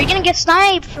 Bro, you're gonna get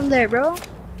sniped from there, bro.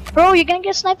 Bro, you're gonna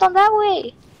get sniped on that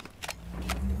way.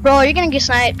 Bro, you're gonna get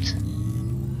sniped.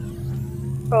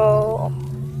 Bro.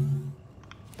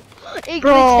 It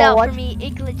glitched out for me.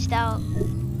 It glitched out.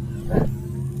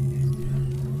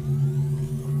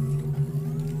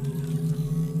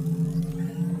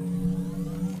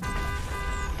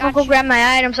 Don't go grab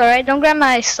my items, alright? Don't grab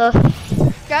my stuff.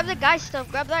 Grab the guy's stuff.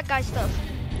 Grab that guy's stuff.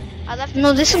 I left.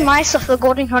 No, this is my stuff. The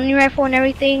golden hunting rifle and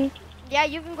everything. Yeah,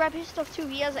 you can grab his stuff too.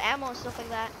 He has ammo and stuff like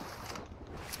that.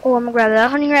 Oh, I'm gonna grab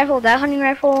that hunting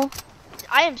rifle.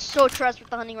 I am so trust with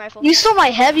the hunting rifle. You stole my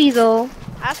heavy though.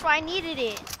 That's why I needed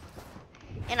it.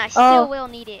 And I still will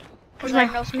need it. Because I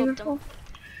no-scoped him.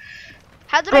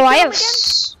 How did I kill him again?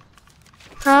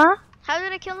 Huh? How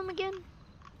did I kill him again?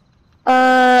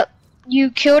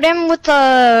 You killed him with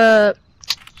the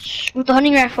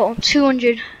hunting rifle,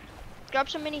 200. Drop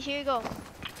some minis, here you go.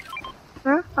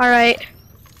 Huh? Alright.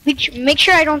 Make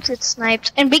sure I don't get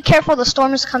sniped. And be careful, the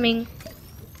storm is coming.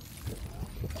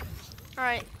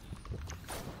 Alright.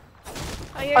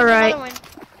 Alright.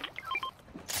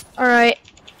 Alright.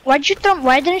 Why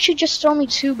didn't you just throw me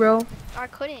two, bro? I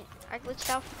couldn't. I glitched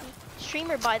out.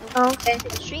 Streamer, by the way. Oh, okay.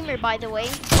 Streamer, by the way.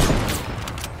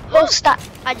 Oh, stop.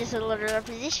 I just alerted our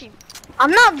position.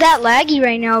 I'm not that laggy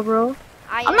right now, bro.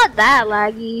 I'm not that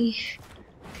laggy.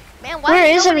 Man, why Where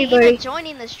is everybody?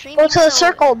 Joining the stream? Go to the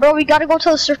circle, bro. We gotta go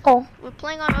to the circle. We're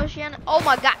playing on Oceania. Oh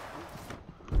my god.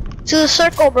 To the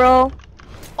circle, bro.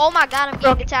 Oh my god, I'm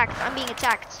being attacked. I'm being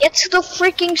attacked. Get to the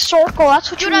freaking circle. That's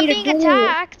what you need to do. Dude, I'm being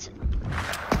attacked.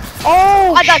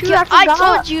 Oh, I got killed. I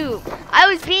told you. I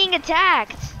was being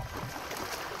attacked.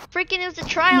 Freaking, it was a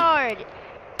tryhard.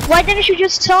 Why didn't you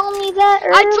just tell me that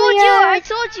earlier? I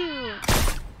told you.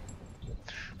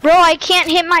 Bro, I can't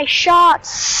hit my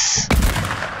shots.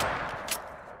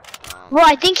 Bro,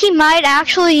 I think he might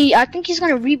actually, I think he's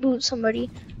gonna reboot somebody.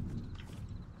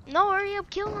 No, hurry up,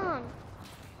 kill him.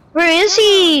 Where is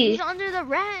he? He's under the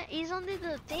rat. He's under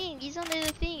the thing,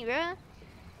 bruh.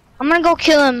 I'm gonna go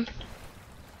kill him.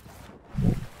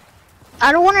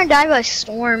 I don't wanna die by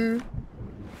storm.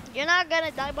 You're not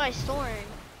gonna die by storm.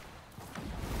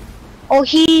 Oh,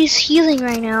 he's healing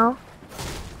right now.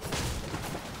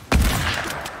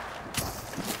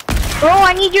 Bro,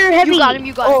 I need your heavy. You got him,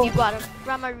 you got him, you got him.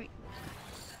 Grab my reboot,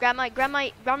 grab my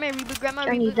reboot.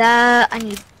 I need that, I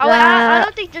need Oh, that. I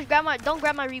don't think just don't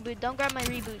grab my reboot, don't.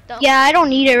 Yeah, I don't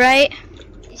need it, right?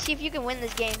 See if you can win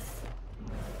this game.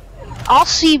 I'll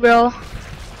see, bro.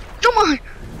 Come on.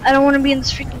 I don't want to be in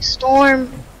this freaking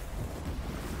storm.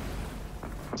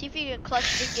 See if you can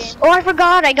clutch this game. Oh, I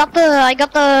forgot. I got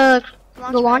the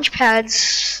launch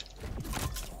pads.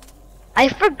 I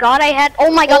forgot I had.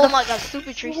 Oh my god. Oh my god.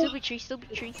 Stupid tree.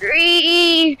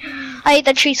 Tree. I hate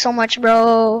that tree so much,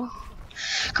 bro.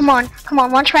 Come on,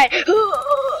 launch pad.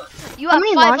 How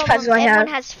many launch pads do I have?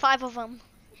 Everyone has 5 of them.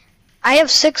 I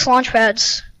have 6 launch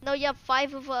pads. No, you have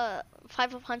 5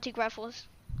 of hunting rifles.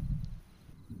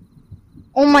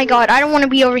 Oh my god, I don't want to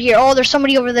be over here. Oh, there's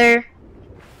somebody over there.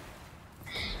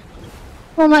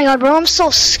 Oh my god, bro, I'm so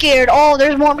scared. Oh,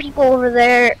 there's more people over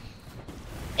there.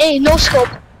 Hey, no scope.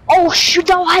 Oh shoot,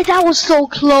 that was so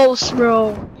close,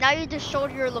 bro. Now you just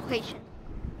showed your location.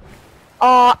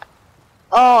 No,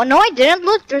 I didn't.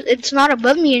 Look, it's not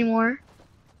above me anymore.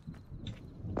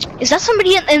 Is that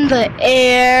somebody in the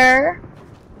air?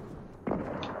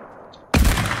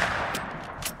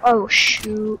 Oh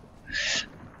shoot.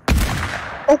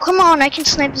 Oh come on, I can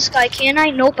snipe this guy, can I?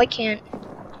 Nope, I can't.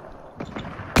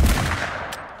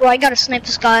 Bro, I gotta snipe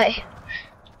this guy.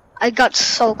 I got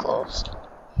so close.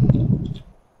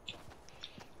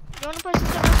 You wanna play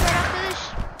something else right after this?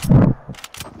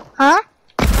 Huh?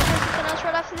 You wanna play something else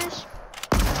right after this?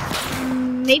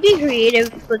 Maybe creative,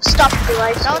 but stop the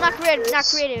lights. No, not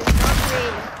creative.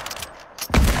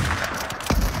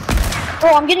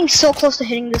 Oh, I'm getting so close to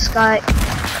hitting this guy.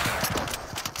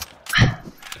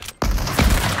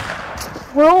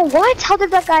 Bro, what? How did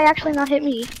that guy actually not hit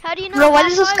me? How do you know? Bro, why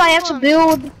does this guy have to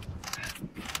build?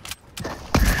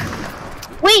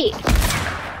 Wait.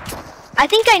 I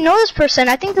think I know this person.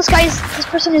 I think this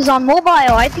person is on mobile.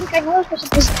 I think I know this person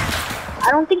because I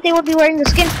don't think they would be wearing the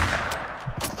skin.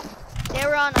 They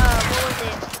were on what was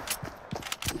it?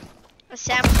 A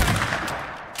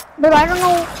Samsung. But I don't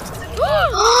know.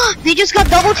 They just got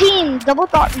double teamed. Double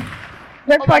thought.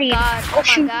 Third party. Oh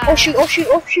shoot.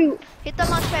 Hit the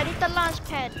launch pad.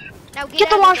 Now get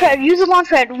the launch pad. Use the launch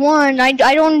pad. I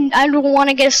don't want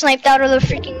to get sniped out of the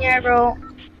freaking air, bro.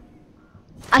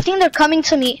 I think they're coming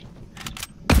to me.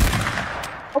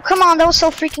 Oh come on, that was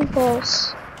so freaking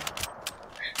close.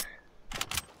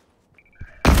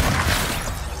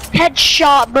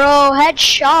 Headshot, bro.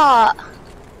 Headshot.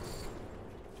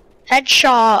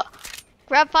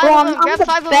 Grab 5 bro, of them. Grab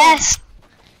 5 of them. Best.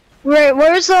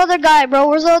 Where's the other guy, bro?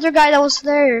 Where's the other guy that was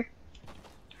there?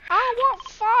 I want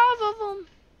 5 of them.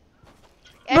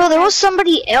 Bro, there was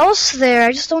somebody else there.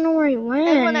 I just don't know where he went.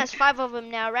 Everyone has 5 of them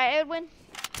now, right, Edwin?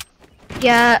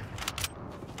 Yeah.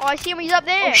 Oh, I see him. He's up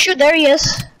there. Oh shoot, there he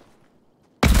is.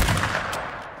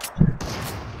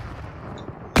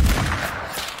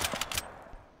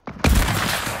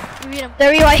 You hit him.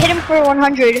 There you go. I hit him for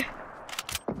 100.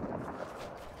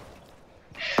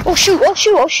 Oh shoot. He's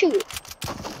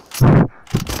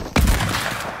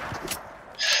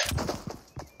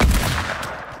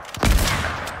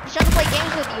trying to play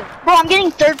games with you. Bro, I'm getting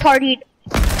third-partied.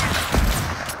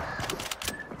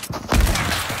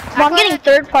 Bro, I'm getting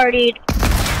third-partied.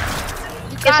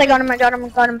 Yes, I got him.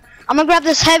 I'm gonna grab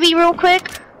this heavy real quick.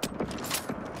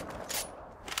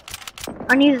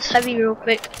 I need this heavy real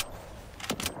quick.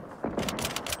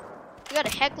 You got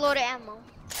a heck load of ammo.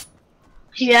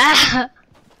 Yeah.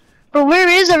 Bro, where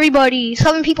is everybody?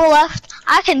 7 people left.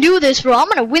 I can do this, bro. I'm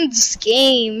gonna win this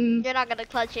game. You're not gonna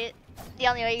clutch it. The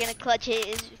only way you're gonna clutch it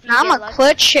is if you I'm get gonna lucky.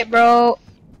 clutch it, bro.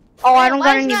 Oh, I don't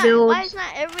got any builds.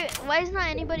 Why is not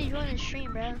anybody joining the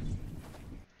stream, bro?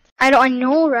 I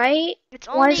know, right? It's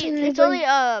only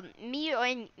me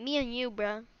and you,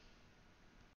 bro.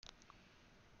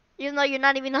 Even though you're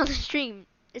not even on the stream,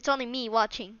 it's only me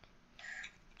watching.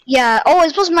 Yeah. Oh,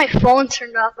 it's supposed my phone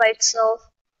turned off by itself.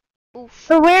 Oof.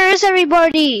 But where is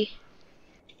everybody?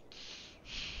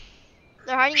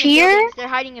 They're hiding here? in buildings. They're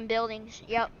hiding in buildings.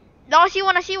 Yep. No, I see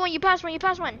one. You passed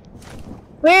one.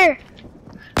 Where?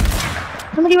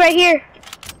 Somebody right here.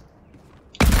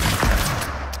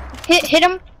 Hit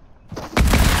him.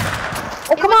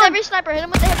 Oh, come on. Hit him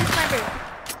with the heavy sniper.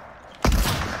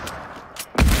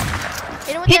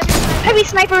 Hit him with the heavy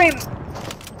sniper him.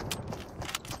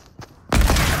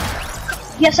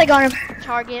 Yes, I got him.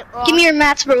 Target. Give me your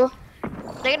mats, bro.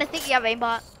 They're gonna think you have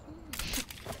aimbot.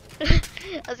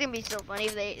 That's gonna be so funny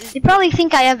if they. They probably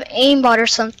think I have aimbot or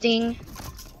something.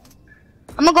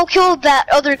 I'm gonna go kill that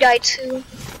other guy too.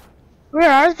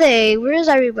 Where are they? Where is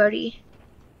everybody?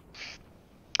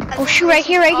 Oh shoot, right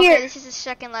here. Okay, this is the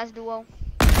second last duo.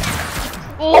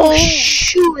 Oh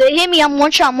shoot! They hit me. I'm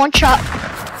one shot.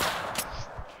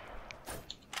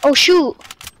 Oh shoot!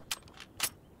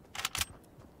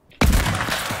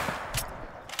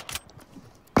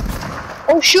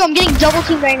 Oh shoot! I'm getting double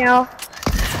teamed right now.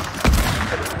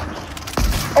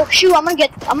 Oh shoot! I'm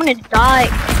gonna die.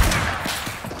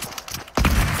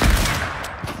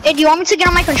 Hey, do you want me to get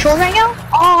on my controller right now?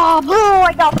 Oh, bro!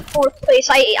 I got 4th place.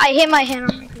 I hit my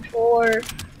hand on my controller.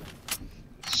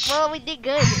 Well, we did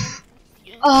good.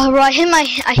 Oh, bro! I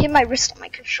hit my wrist on my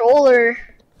controller.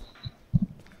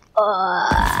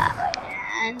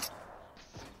 Man.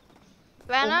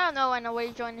 Man, I don't know when the way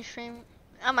to join the stream.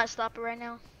 I might stop it right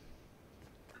now.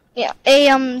 Yeah. Hey,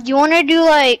 do you wanna do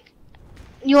like?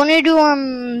 You wanna do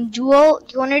duo?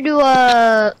 Do you wanna do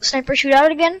a sniper shootout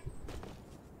again?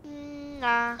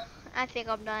 Nah, I think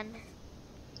I'm done.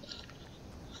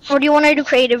 Or do you wanna do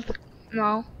creative?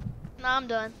 No. No, I'm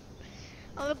done.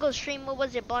 I'm gonna go stream. What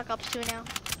was it? Black Ops 2 now.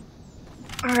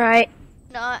 All right.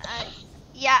 No,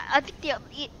 yeah, I think I'm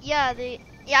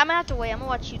gonna have to wait. I'm gonna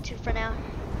watch YouTube for now.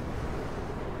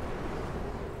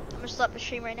 I'm gonna stop the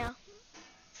stream right now.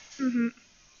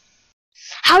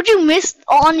 How'd you miss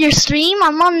on your stream?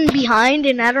 I'm on behind,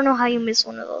 and I don't know how you missed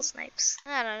one of those snipes.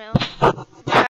 I don't know.